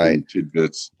bits, right? And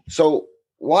tidbits. So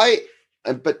why?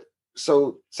 But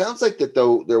so sounds like that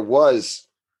though there was,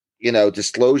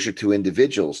 disclosure to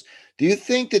individuals. Do you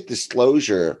think that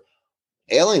disclosure,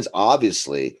 aliens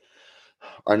obviously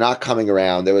are not coming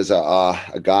around? There was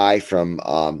a guy from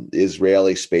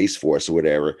Israeli Space Force or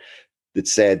whatever that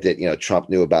said that Trump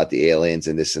knew about the aliens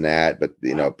and this and that, but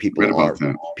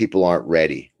people aren't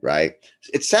ready, right?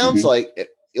 It sounds like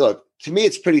look, to me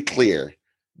it's pretty clear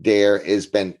there has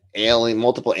been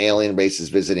multiple alien races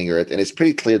visiting Earth, and it's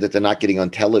pretty clear that they're not getting on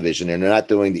television and they're not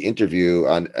doing the interview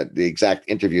on the exact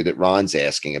interview that Ron's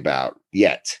asking about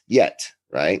yet,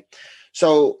 right?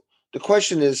 So the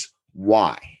question is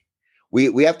why?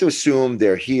 We have to assume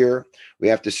they're here. We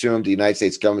have to assume the United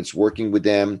States government's working with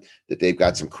them, that they've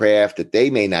got some craft, that they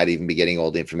may not even be getting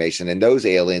all the information. And those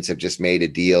aliens have just made a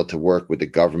deal to work with the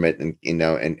government and,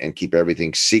 and keep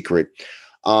everything secret.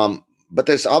 But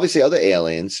there's obviously other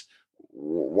aliens.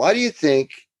 Why do you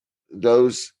think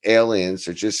those aliens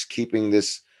are just keeping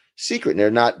this secret and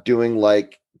they're not doing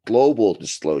like global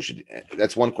disclosure?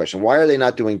 That's one question. Why are they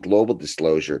not doing global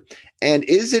disclosure? And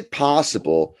is it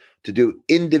possible to do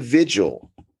individual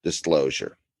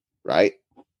disclosure, right?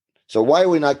 So why are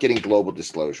we not getting global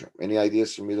disclosure? Any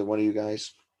ideas from either one of you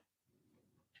guys?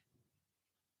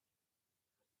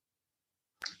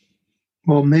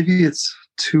 Well, maybe it's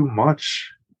too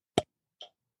much.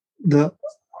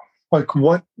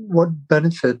 What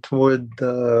benefit would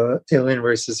the alien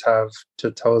races have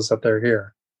to tell us that they're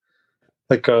here?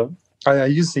 I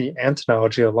use the ant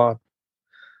analogy a lot.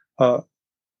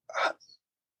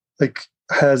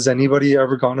 Has anybody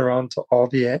ever gone around to all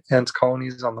the ant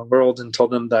colonies on the world and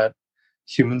told them that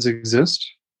humans exist?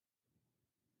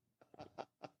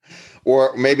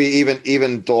 Or maybe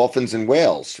even dolphins and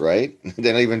whales, right?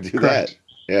 They don't even do Correct.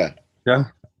 that.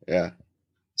 Yeah.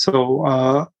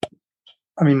 So,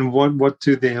 what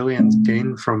do the aliens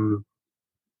gain from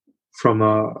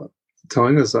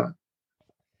telling us that?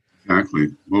 Exactly.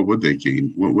 What would they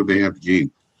gain? What would they have to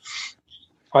gain?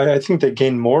 I think they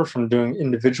gain more from doing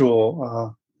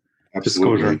individual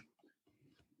disclosure.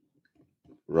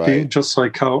 Right. Just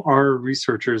like how our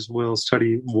researchers will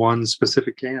study one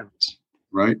specific ant.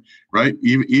 Right.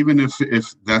 Even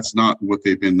if that's not what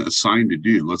they've been assigned to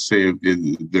do. Let's say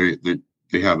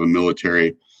they have a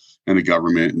military and a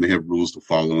government, and they have rules to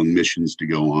follow and missions to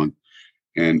go on.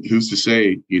 And who's to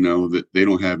say, that they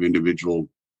don't have individual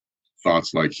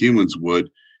thoughts like humans would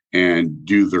and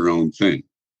do their own thing?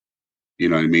 You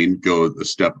know what I mean? Go a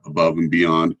step above and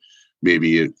beyond.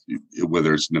 Maybe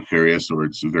whether it's nefarious or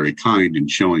it's very kind in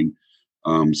showing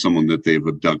someone that they've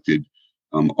abducted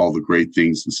all the great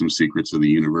things and some secrets of the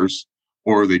universe,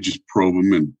 or they just probe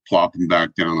them and plop them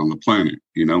back down on the planet,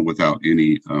 without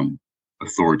any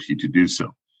authority to do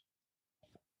so.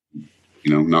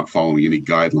 Not following any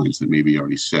guidelines that may be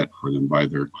already set for them by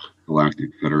their Galactic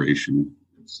Federation.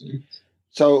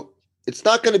 So it's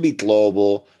not going to be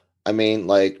global. I mean,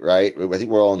 right? I think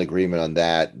we're all in agreement on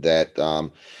that and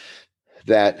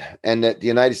that the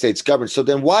United States government. So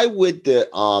then why would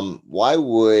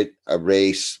a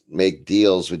race make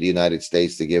deals with the United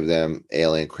States to give them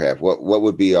alien craft? What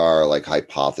would be our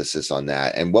hypothesis on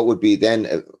that? And what would be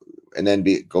then, and then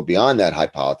go beyond that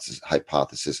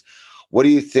hypothesis? What do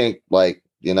you think the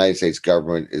United States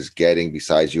government is getting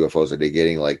besides UFOs? Are they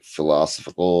getting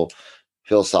philosophical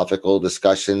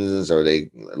discussions? Are they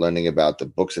learning about the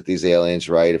books that these aliens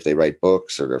write, if they write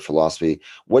books, or their philosophy?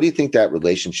 What do you think that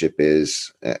relationship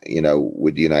is,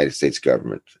 with the United States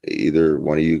government? Either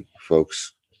one of you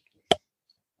folks?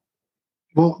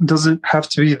 Well, does it have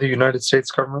to be the United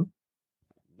States government?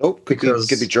 Nope. Could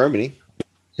be Germany.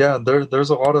 Yeah,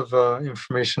 there's a lot of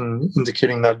information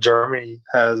indicating that Germany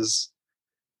has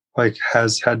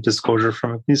had disclosure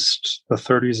from at least the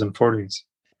 30s and 40s.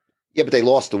 Yeah, but they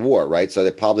lost the war, right? So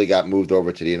they probably got moved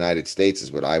over to the United States,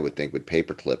 is what I would think, with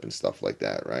paperclip and stuff like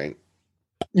that, right?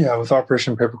 Yeah, with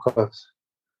Operation Paperclip.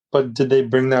 But did they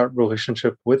bring that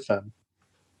relationship with them?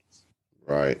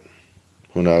 Right.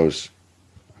 Who knows?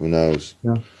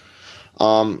 Yeah.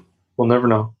 We'll never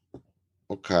know.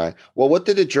 Okay. Well, what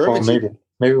did the Germans? Well,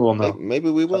 maybe we'll know. Maybe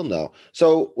we will know.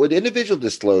 So with individual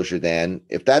disclosure, then,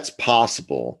 if that's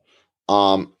possible,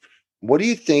 what do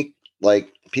you think?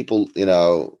 People,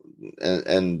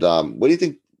 and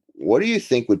what do you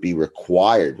think would be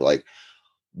required?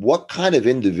 What kind of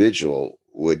individual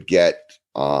would get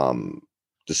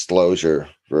disclosure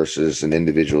versus an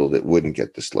individual that wouldn't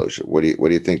get disclosure? What do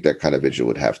you think that kind of individual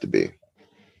would have to be?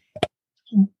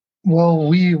 Well,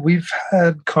 we've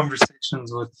had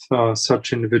conversations with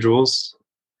such individuals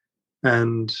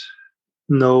and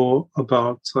know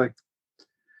about like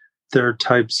their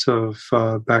types of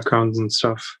backgrounds and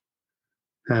stuff.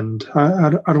 And I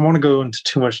don't want to go into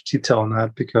too much detail on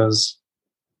that because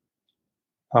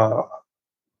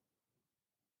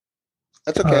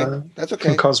that's okay. That's okay.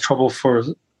 Can cause trouble for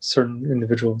certain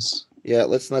individuals. Yeah,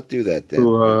 let's not do that then.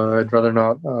 Who I'd rather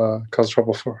not cause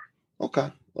trouble for. Okay,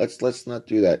 let's not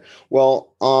do that.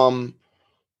 Well,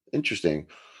 interesting.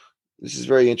 This is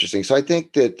very interesting. So I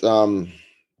think that.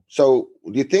 So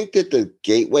do you think that the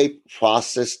gateway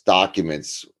process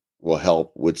documents will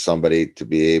help with somebody to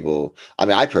be able? I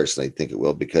mean, I personally think it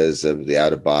will because of the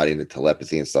out of body and the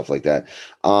telepathy and stuff like that.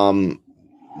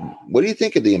 What do you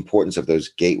think of the importance of those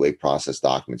gateway process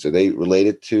documents? Are they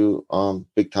related to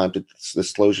big time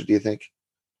disclosure, do you think?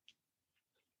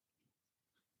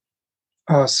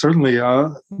 Certainly.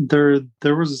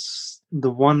 There was the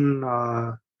one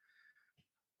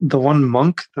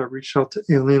monk that reached out to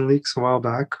Alien Leaks a while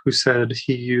back who said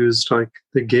he used like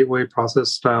the gateway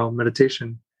process style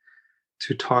meditation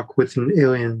to talk with an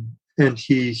alien, and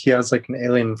he has like an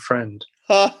alien friend.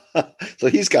 So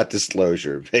he's got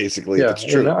disclosure, basically. Yeah, it's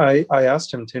true. And I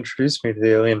asked him to introduce me to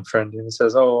the alien friend, and he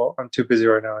says, "Oh, I'm too busy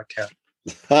right now. I can't."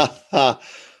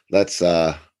 That's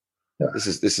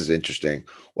This is interesting.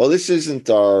 Well, this isn't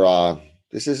our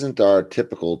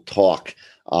typical talk.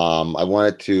 I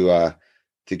wanted to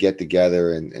get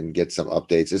together and get some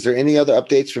updates. Is there any other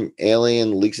updates from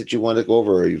Alien Leaks that you want to go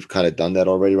over, or you've kind of done that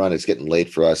already, Ron? It's getting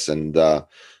late for us and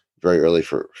very early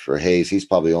for Hayes. He's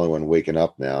probably the only one waking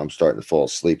up now. I'm starting to fall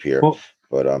asleep here.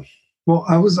 Well,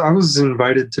 I was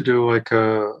invited to do like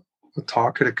a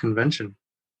talk at a convention.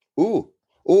 You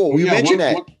mentioned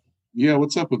that.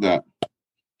 What's up with that?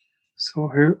 So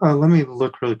here, let me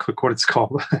look really quick what it's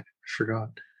called. I forgot.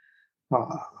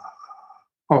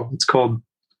 It's called.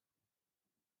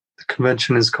 The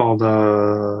convention is called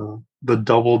the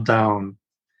Double Down,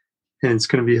 and it's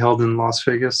going to be held in Las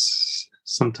Vegas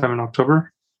sometime in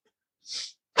October.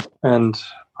 And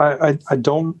I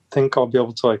don't think I'll be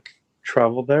able to like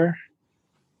travel there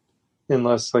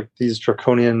unless like these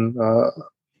draconian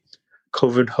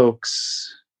COVID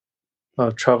hoax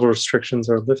travel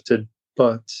restrictions are lifted.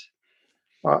 But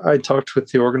I talked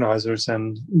with the organizers,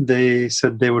 and they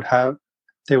said they would have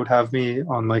me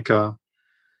on like a.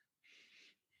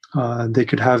 They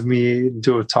could have me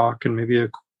do a talk and maybe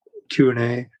a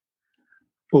Q&A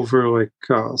over like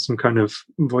some kind of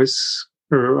voice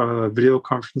or video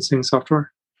conferencing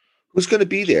software. Who's going to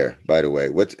be there, by the way?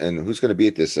 Who's going to be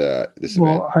at this event?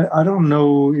 Well, I don't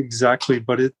know exactly,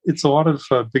 but it's a lot of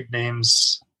big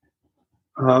names.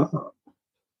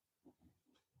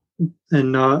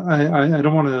 And I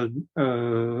don't want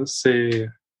to say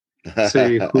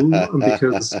who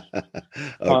because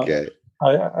okay.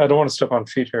 I don't want to step on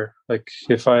feet here. Like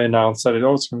if I announce that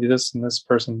it's going to be this and this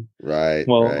person, right?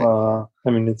 Well, right.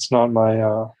 I mean, it's not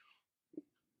my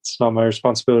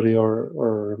responsibility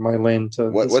or my lane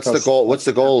to. What's the goal? What's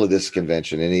the goal of this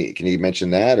convention? Can you mention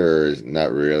that, or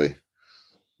not really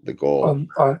the goal?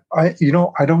 I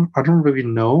don't really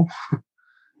know.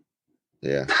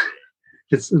 Yeah,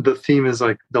 it's the theme is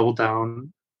like double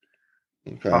down.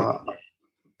 Okay,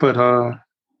 but I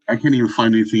can't even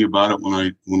find anything about it when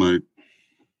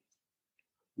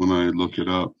I look it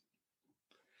up.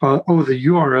 The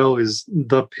URL is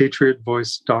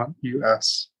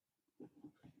thepatriotvoice.us.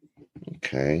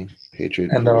 Okay,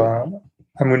 Patriot. And I'm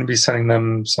going to be sending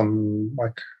them some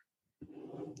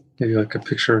maybe a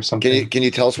picture or something. Can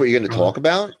you tell us what you're going to talk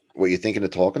about? What you're thinking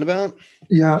of talking about?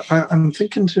 Yeah, I'm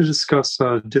thinking to discuss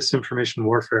disinformation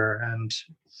warfare and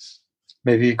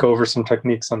maybe go over some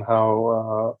techniques on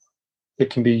how it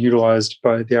can be utilized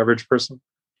by the average person.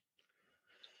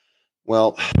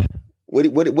 Well, what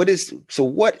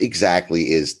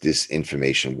exactly is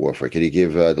disinformation warfare? Can you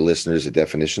give the listeners a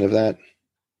definition of that?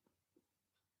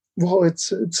 Well,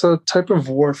 it's a type of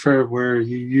warfare where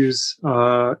you use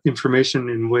information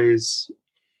in ways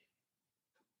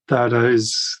that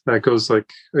goes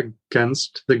like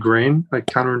against the grain, like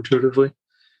counterintuitively,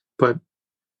 but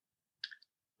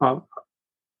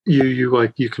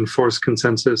you can force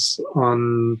consensus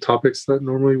on topics that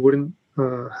normally wouldn't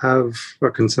have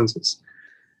a consensus.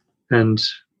 And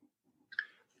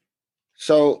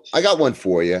so I got one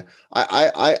for you.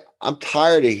 I'm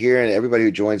tired of hearing everybody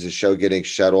who joins the show getting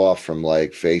shut off from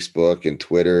like Facebook and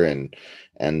Twitter and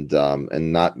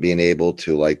not being able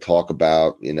to like talk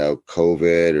about,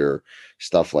 COVID or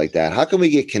stuff like that. How can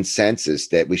we get consensus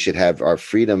that we should have our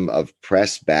freedom of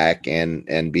press back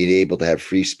and be able to have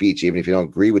free speech, even if you don't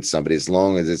agree with somebody, as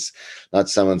long as it's not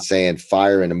someone saying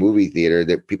fire in a movie theater,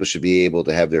 that people should be able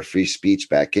to have their free speech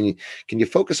back? Can you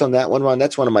focus on that one, Ron?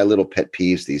 That's one of my little pet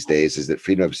peeves these days, is that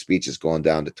freedom of speech is going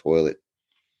down the toilet.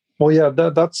 Well, yeah,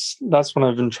 that's what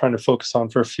I've been trying to focus on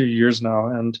for a few years now,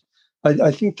 and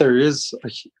I think there is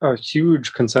a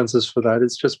huge consensus for that.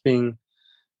 It's just being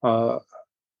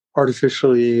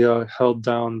artificially held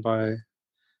down by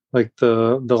like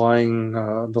the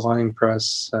lying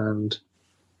press, and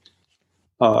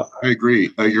I agree.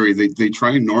 They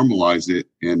try and normalize it,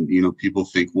 and people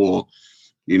think, well,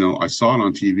 I saw it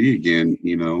on TV again.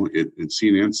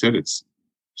 CNN said it's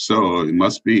so, it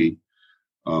must be.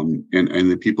 And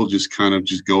the people just kind of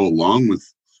just go along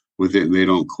with it, and they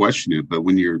don't question it. But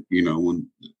when when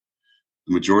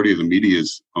the majority of the media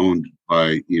is owned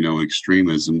by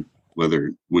extremism,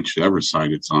 whichever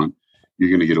side it's on, you're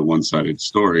going to get a one-sided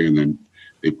story, and then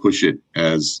they push it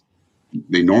as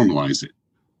they normalize it.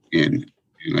 And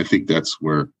I think that's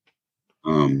where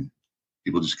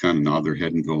people just kind of nod their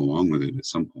head and go along with it at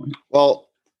some point. Well,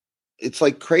 it's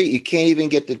like crazy. You can't even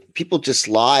get the people just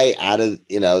lie out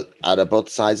of both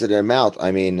sides of their mouth.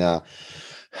 I mean,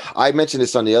 I mentioned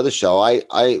this on the other show. I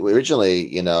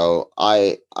originally,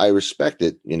 I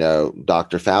respected,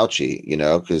 Dr. Fauci,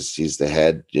 because he's the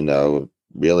head,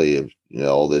 really of,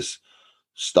 all this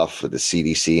stuff for the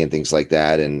CDC and things like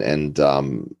that. And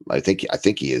I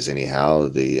think he is anyhow,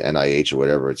 the NIH or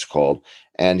whatever it's called.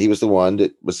 And he was the one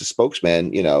that was the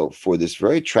spokesman, for this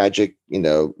very tragic,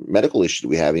 medical issue that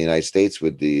we have in the United States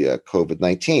with the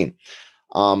COVID-19.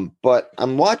 But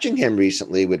I'm watching him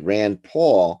recently with Rand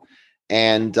Paul,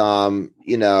 and,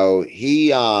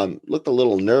 he looked a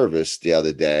little nervous the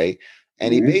other day,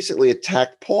 and he basically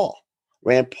attacked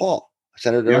Rand Paul,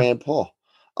 Senator Rand Paul.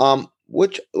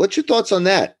 What's your thoughts on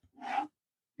that?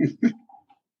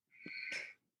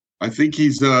 I think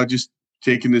he's just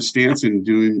taking this stance and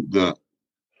doing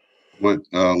what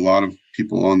a lot of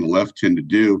people on the left tend to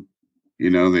do.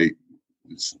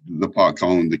 It's the pot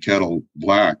calling the kettle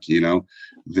black.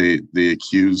 They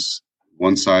accuse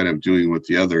one side of doing what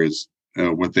the other is,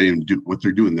 what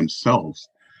they're doing themselves.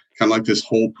 Kind of like this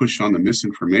whole push on the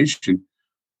misinformation.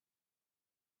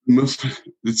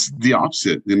 It's the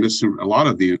opposite. A lot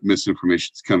of the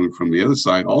misinformation is coming from the other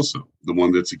side, also the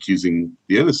one that's accusing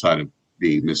the other side of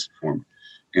being misinformed.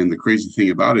 And the crazy thing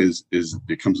about it is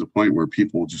there comes a point where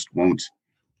people just won't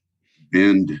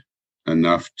bend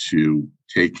enough to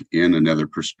take in another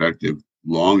perspective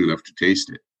long enough to taste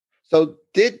it. So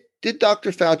did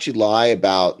Dr. Fauci lie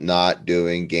about not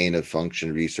doing gain of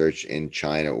function research in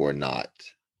China or not?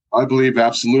 I believe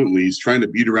absolutely. He's trying to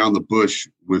beat around the bush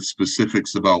with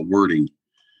specifics about wording.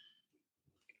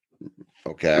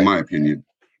 Okay. In my opinion.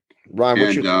 Ron,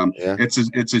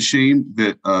 it's a shame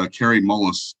that Carrie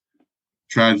Mullis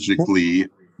tragically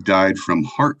died from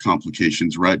heart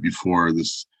complications right before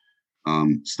this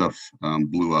stuff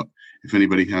blew up. If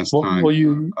anybody has time,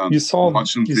 you saw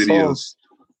watch some videos.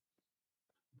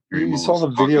 You saw the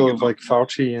video of like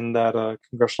Fauci in that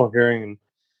congressional hearing, and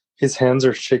his hands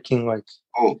are shaking like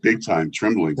big time,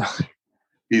 trembling.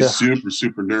 He's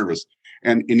super nervous.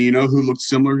 And you know who looked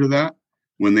similar to that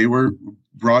when they were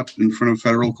brought in front of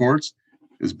federal courts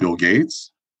is Bill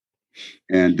Gates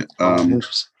and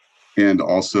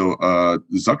also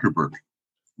Zuckerberg.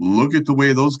 Look at the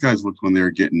way those guys looked when they were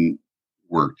getting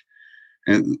worked,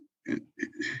 and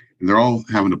they're all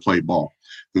having to play ball.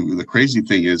 The crazy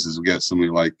thing is we got somebody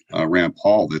like Rand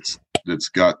Paul that's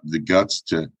got the guts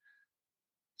to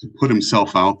put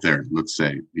himself out there. Let's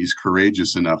say he's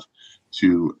courageous enough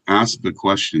to ask the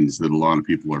questions that a lot of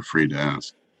people are afraid to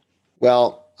ask.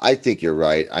 Well, I think you're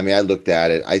right. I mean, I looked at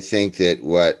it. I think that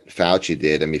what Fauci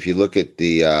did, I mean, if you look at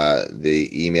the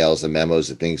emails, the memos,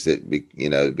 the things that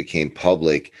became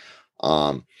public,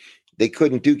 they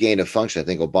couldn't do gain of function. I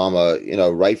think Obama,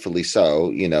 rightfully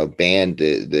so, banned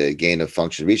the gain of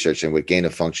function research. And what gain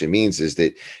of function means is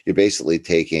that you're basically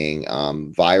taking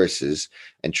viruses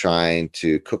and trying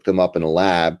to cook them up in a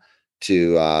lab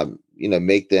to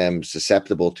make them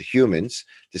susceptible to humans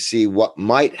to see what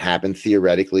might happen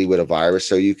theoretically with a virus.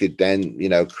 So you could then,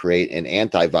 create an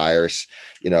antivirus,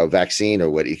 vaccine, or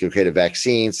what you could create a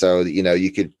vaccine. So,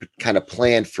 you could kind of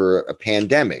plan for a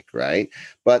pandemic. Right.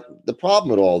 But the problem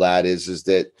with all that is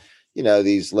that,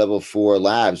 these level 4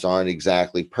 labs aren't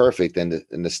exactly perfect, and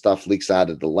the stuff leaks out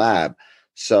of the lab.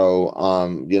 So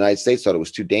the United States thought it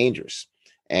was too dangerous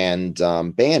and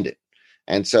banned it.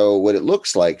 And so what it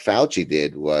looks like Fauci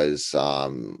did was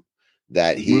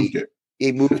that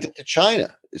he moved it to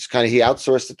China. It's kind of, he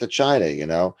outsourced it to China,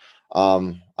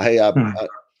 I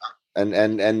Hmm.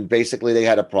 and basically they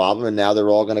had a problem, and now they're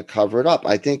all going to cover it up.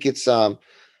 I think it's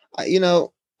you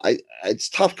know, it's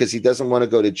tough because he doesn't want to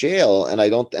go to jail, and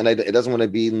it doesn't want to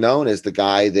be known as the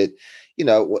guy that,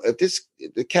 if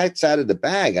the cat's out of the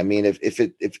bag. I mean,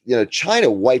 if China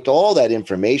wiped all that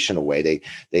information away, they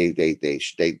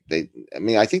I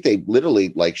mean, I think they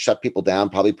literally like shut people down,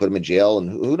 probably put them in jail,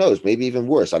 and who knows, maybe even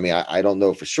worse. I mean, I don't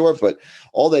know for sure, but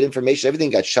all that information, everything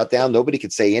got shut down. Nobody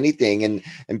could say anything, and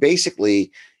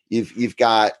basically you've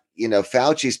got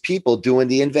Fauci's people doing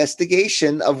the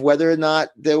investigation of whether or not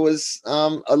there was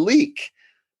a leak,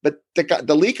 but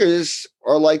the leakers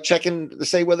are like checking to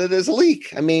say whether there's a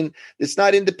leak. I mean, it's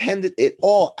not independent at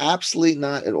all, absolutely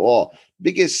not at all.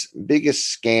 Biggest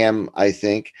scam, I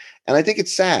think, and I think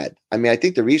it's sad. I mean, I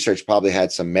think the research probably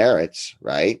had some merits,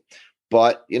 right?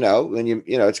 But when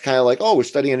it's kind of like, oh, we're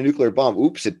studying a nuclear bomb.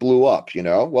 Oops, it blew up.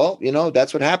 Well,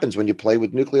 that's what happens when you play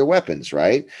with nuclear weapons,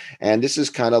 right? And this is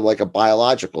kind of like a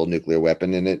biological nuclear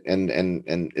weapon,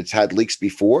 and it's had leaks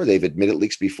before. They've admitted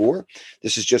leaks before.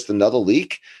 This is just another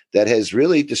leak that has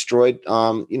really destroyed,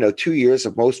 2 years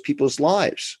of most people's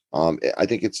lives. I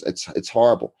think it's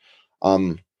horrible.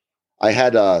 I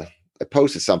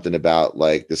posted something about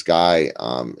like this guy.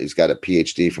 He's got a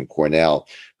PhD from Cornell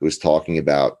who was talking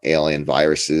about alien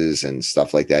viruses and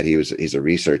stuff like that. He's a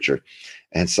researcher,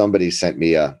 and somebody sent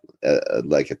me a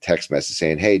text message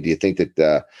saying, "Hey, do you think that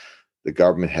the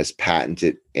government has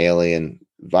patented alien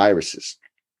viruses?"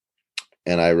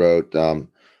 And I wrote, "I'm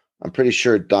pretty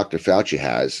sure Dr. Fauci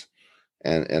has."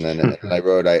 And then I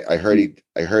wrote, I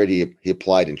heard he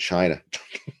applied in China.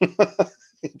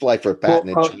 Apply for a patent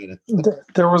in China.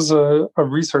 There was a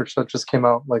research that just came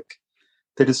out. Like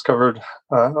they discovered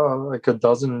like a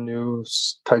dozen new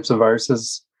types of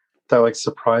viruses that like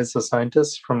surprised the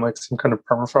scientists from like some kind of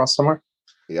permafrost somewhere.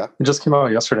 Yeah, it just came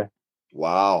out yesterday.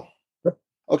 Wow.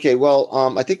 Okay,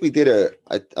 well, I think we did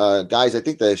guys. I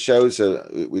think the shows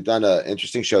we've done an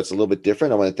interesting show. It's a little bit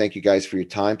different. I want to thank you guys for your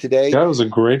time today. Yeah, it was a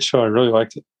great show. I really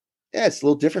liked it. Yeah, it's a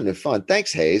little different and fun.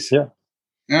 Thanks, Hayes. Yeah,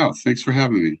 thanks for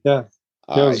having me. Yeah.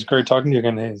 Yeah, it was great talking to you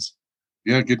again, Hayes.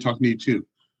 Yeah, good talking to you too.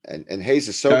 And Hayes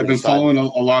is so. I've been following a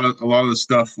lot of the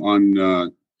stuff on.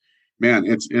 Man,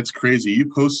 it's crazy. You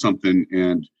post something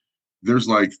and there's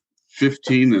like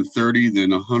 15 and 30,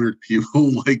 then 100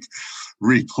 people like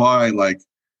reply like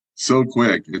so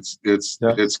quick.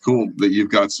 It's cool that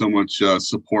you've got so much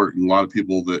support and a lot of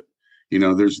people that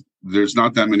there's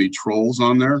not that many trolls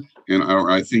on there, and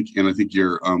I think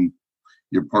your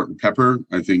partner Pepper,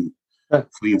 I think.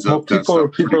 Cleans up.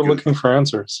 People are looking for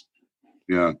answers.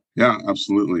 Yeah,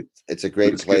 absolutely. It's a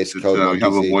great place. We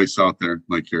have a voice out there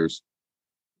like yours.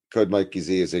 Code Monkey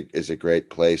Z is a great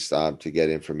place to get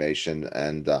information.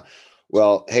 And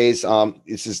well, Hayes,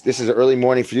 this is an early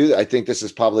morning for you. I think this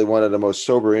is probably one of the most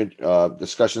sober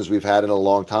discussions we've had in a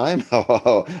long time. I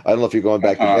don't know if you're going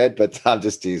back to bed, but I'm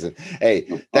just teasing.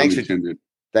 Hey, thanks for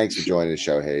joining the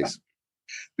show, Hayes.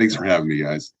 Thanks for having me,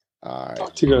 guys. All right.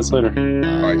 Talk to you guys later.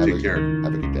 All right, take care.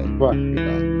 Have a good day. Bye.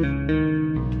 Goodbye.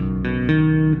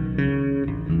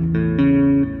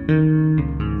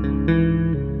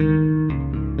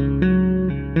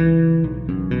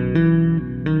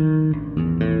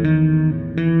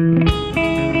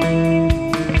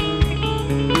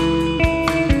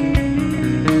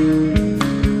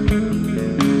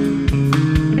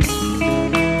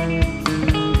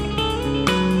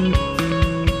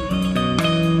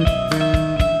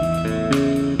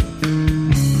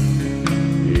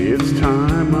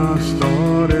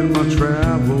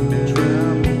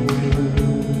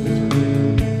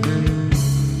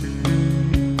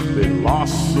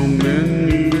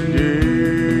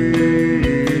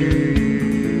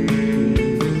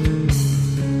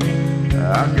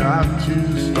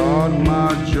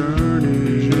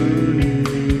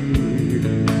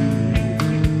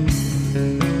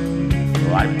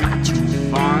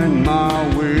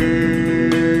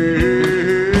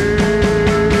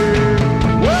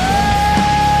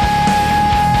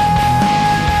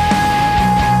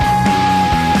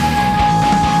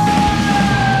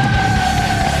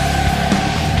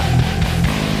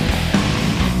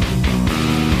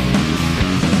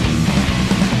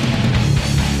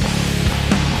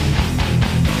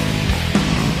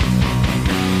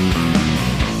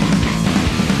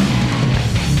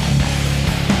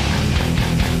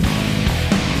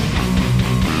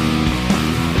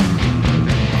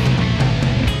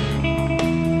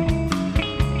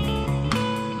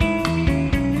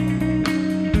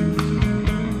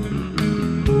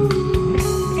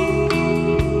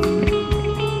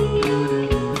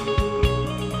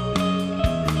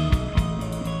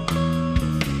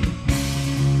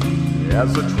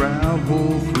 as I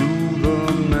travel through the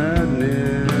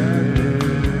madness.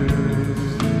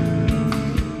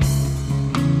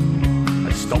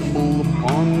 I stumble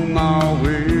upon my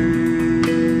way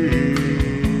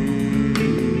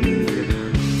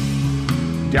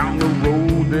down the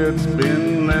road that's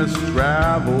been less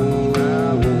traveled.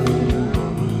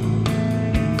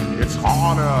 It's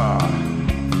harder,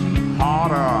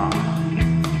 harder,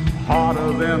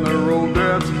 harder than the road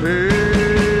that's paved.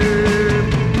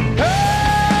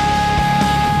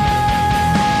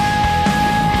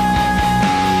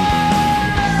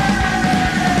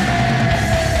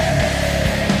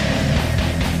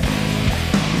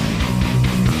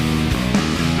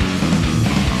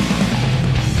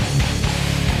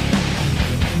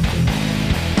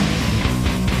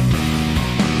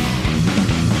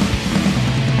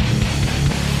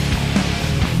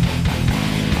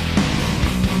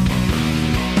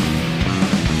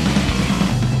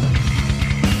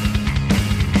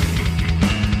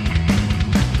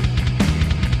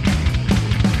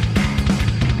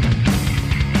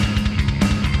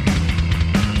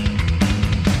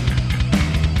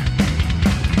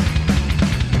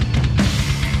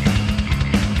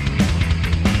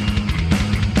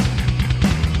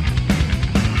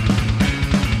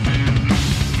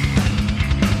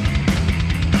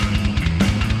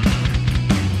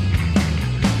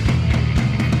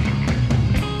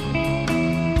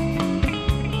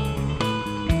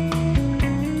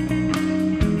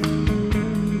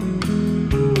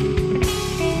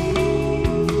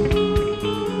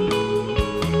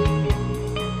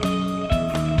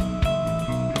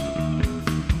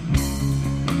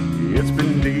 It's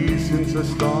been days since I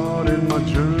started my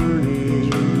journey.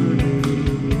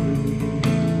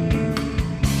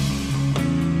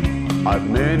 I've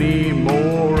many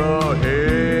more ahead.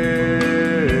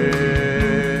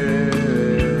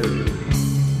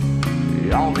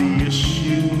 All the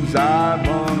issues I've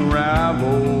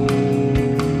unraveled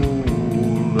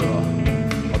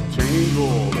are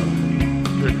tangled,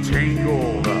 they're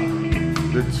tangled,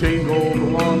 they're tangled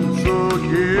once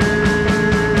again.